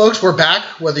 Well, folks, we're back,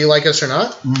 whether you like us or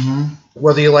not. Mm-hmm.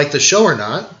 Whether you like the show or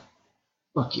not.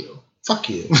 Fuck you. Fuck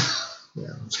you.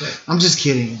 Yeah, that's right. I'm just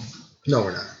kidding. No,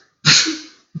 we're not.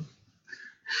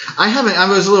 I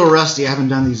was a little rusty. I haven't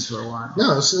done these for a while.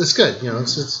 No, it's good. You know,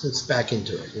 it's back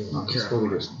into it. You know, that's what we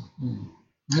do.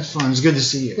 Had fun. It's good to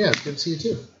see you. Yeah, it's good to see you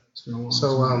too. It's been a long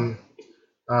time.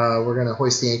 We're gonna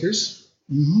hoist the anchors.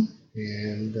 Mm-hmm.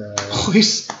 And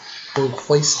hoist the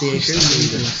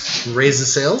anchors and raise the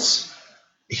sails.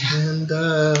 Yeah. And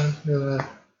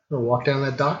we'll walk down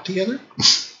that dock together.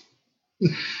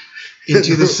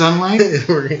 Into the sunlight.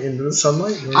 We're into the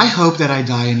sunlight. I hope that I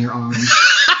die in your arms.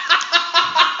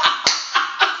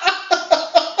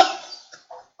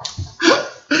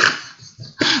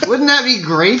 Wouldn't that be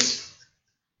great?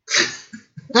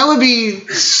 That would be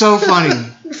so funny.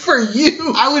 For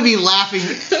you. I would be laughing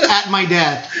at my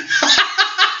death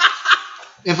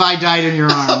if I died in your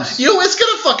arms. You know, it's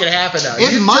going to fucking happen now.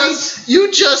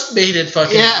 You just made it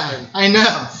fucking happen. I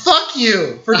know. Fuck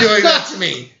you for doing that to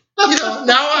me. You know,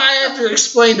 now I have to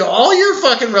explain to all your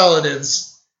fucking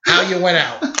relatives how you went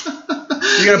out.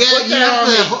 You're going to put that on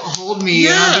me. Hold me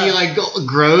and I'll be like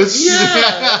gross.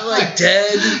 Yeah, like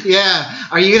dead. Yeah.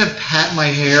 Are you going to pat my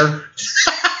hair?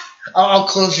 I'll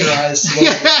close your eyes.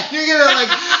 Yeah, you're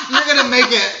gonna make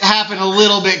it happen a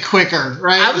little bit quicker,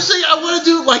 right? I was saying I wanted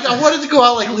to go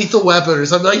out like Lethal Weapon or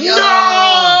something. Like, no.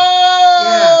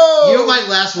 Yeah. You know what my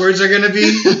last words are gonna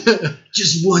be?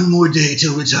 Just one more day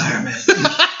till retirement.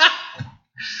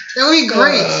 That would be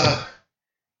great.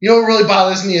 You know what really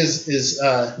bothers me is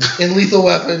in Lethal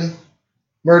Weapon,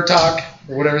 Murtaugh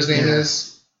or whatever his name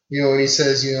is. You know when he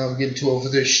says, I'm getting too old for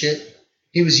this shit.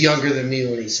 He was younger than me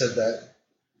when he said that.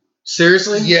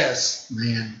 Seriously? Yes.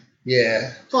 Man.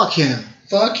 Yeah. Fuck him.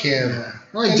 Fuck him. Yeah.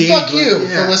 Like and fuck you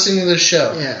for listening to this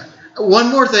show. Yeah.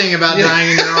 One more thing about dying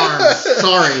in your arms.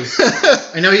 Sorry.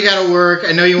 I know you got to work.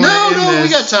 I know you want to end this.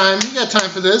 We got time. We got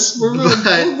time for this. We're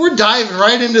diving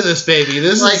right into this, baby.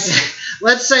 This is...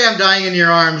 Let's say I'm dying in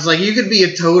your arms. Like, you could be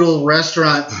a total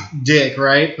restaurant dick,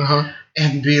 right? Uh-huh.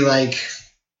 And be like...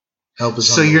 Help us.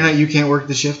 So you can't work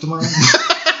the shift tomorrow?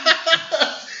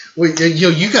 Wait,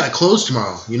 you got to close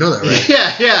tomorrow. You know that, right?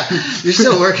 Yeah. You're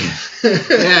still working.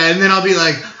 Yeah, and then I'll be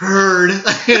like, heard,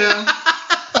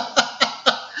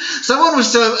 Someone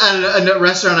was at a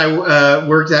restaurant I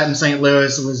worked at in St.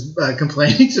 Louis was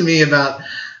complaining to me about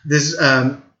this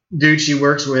dude she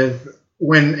works with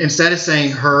when instead of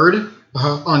saying heard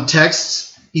Uh-huh. on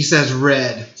texts, he says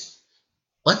read.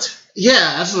 What?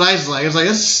 Yeah, that's what I was like. I was like,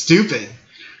 that's stupid.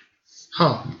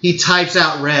 Huh. He types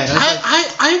out red.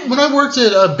 I when I worked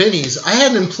at Benny's, I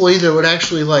had an employee that would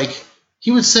actually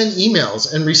he would send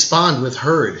emails and respond with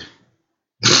heard.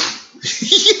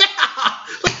 Yeah,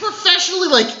 professionally,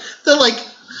 the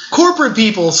corporate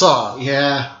people saw.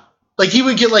 Yeah. He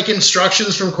would get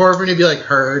instructions from corporate and he'd be like,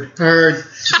 heard.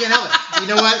 You can't help it. You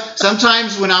know what?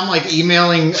 Sometimes when I'm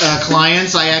emailing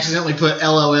clients, I accidentally put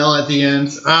LOL at the end.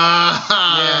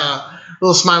 Yeah.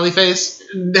 Little smiley face.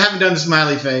 Haven't done the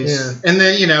smiley face. Yeah. And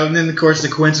then of course the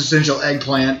quintessential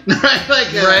eggplant. Right?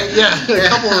 Right? Yeah. A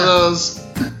couple of those.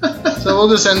 So we'll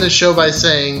just end this show by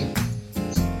saying,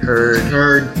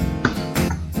 heard.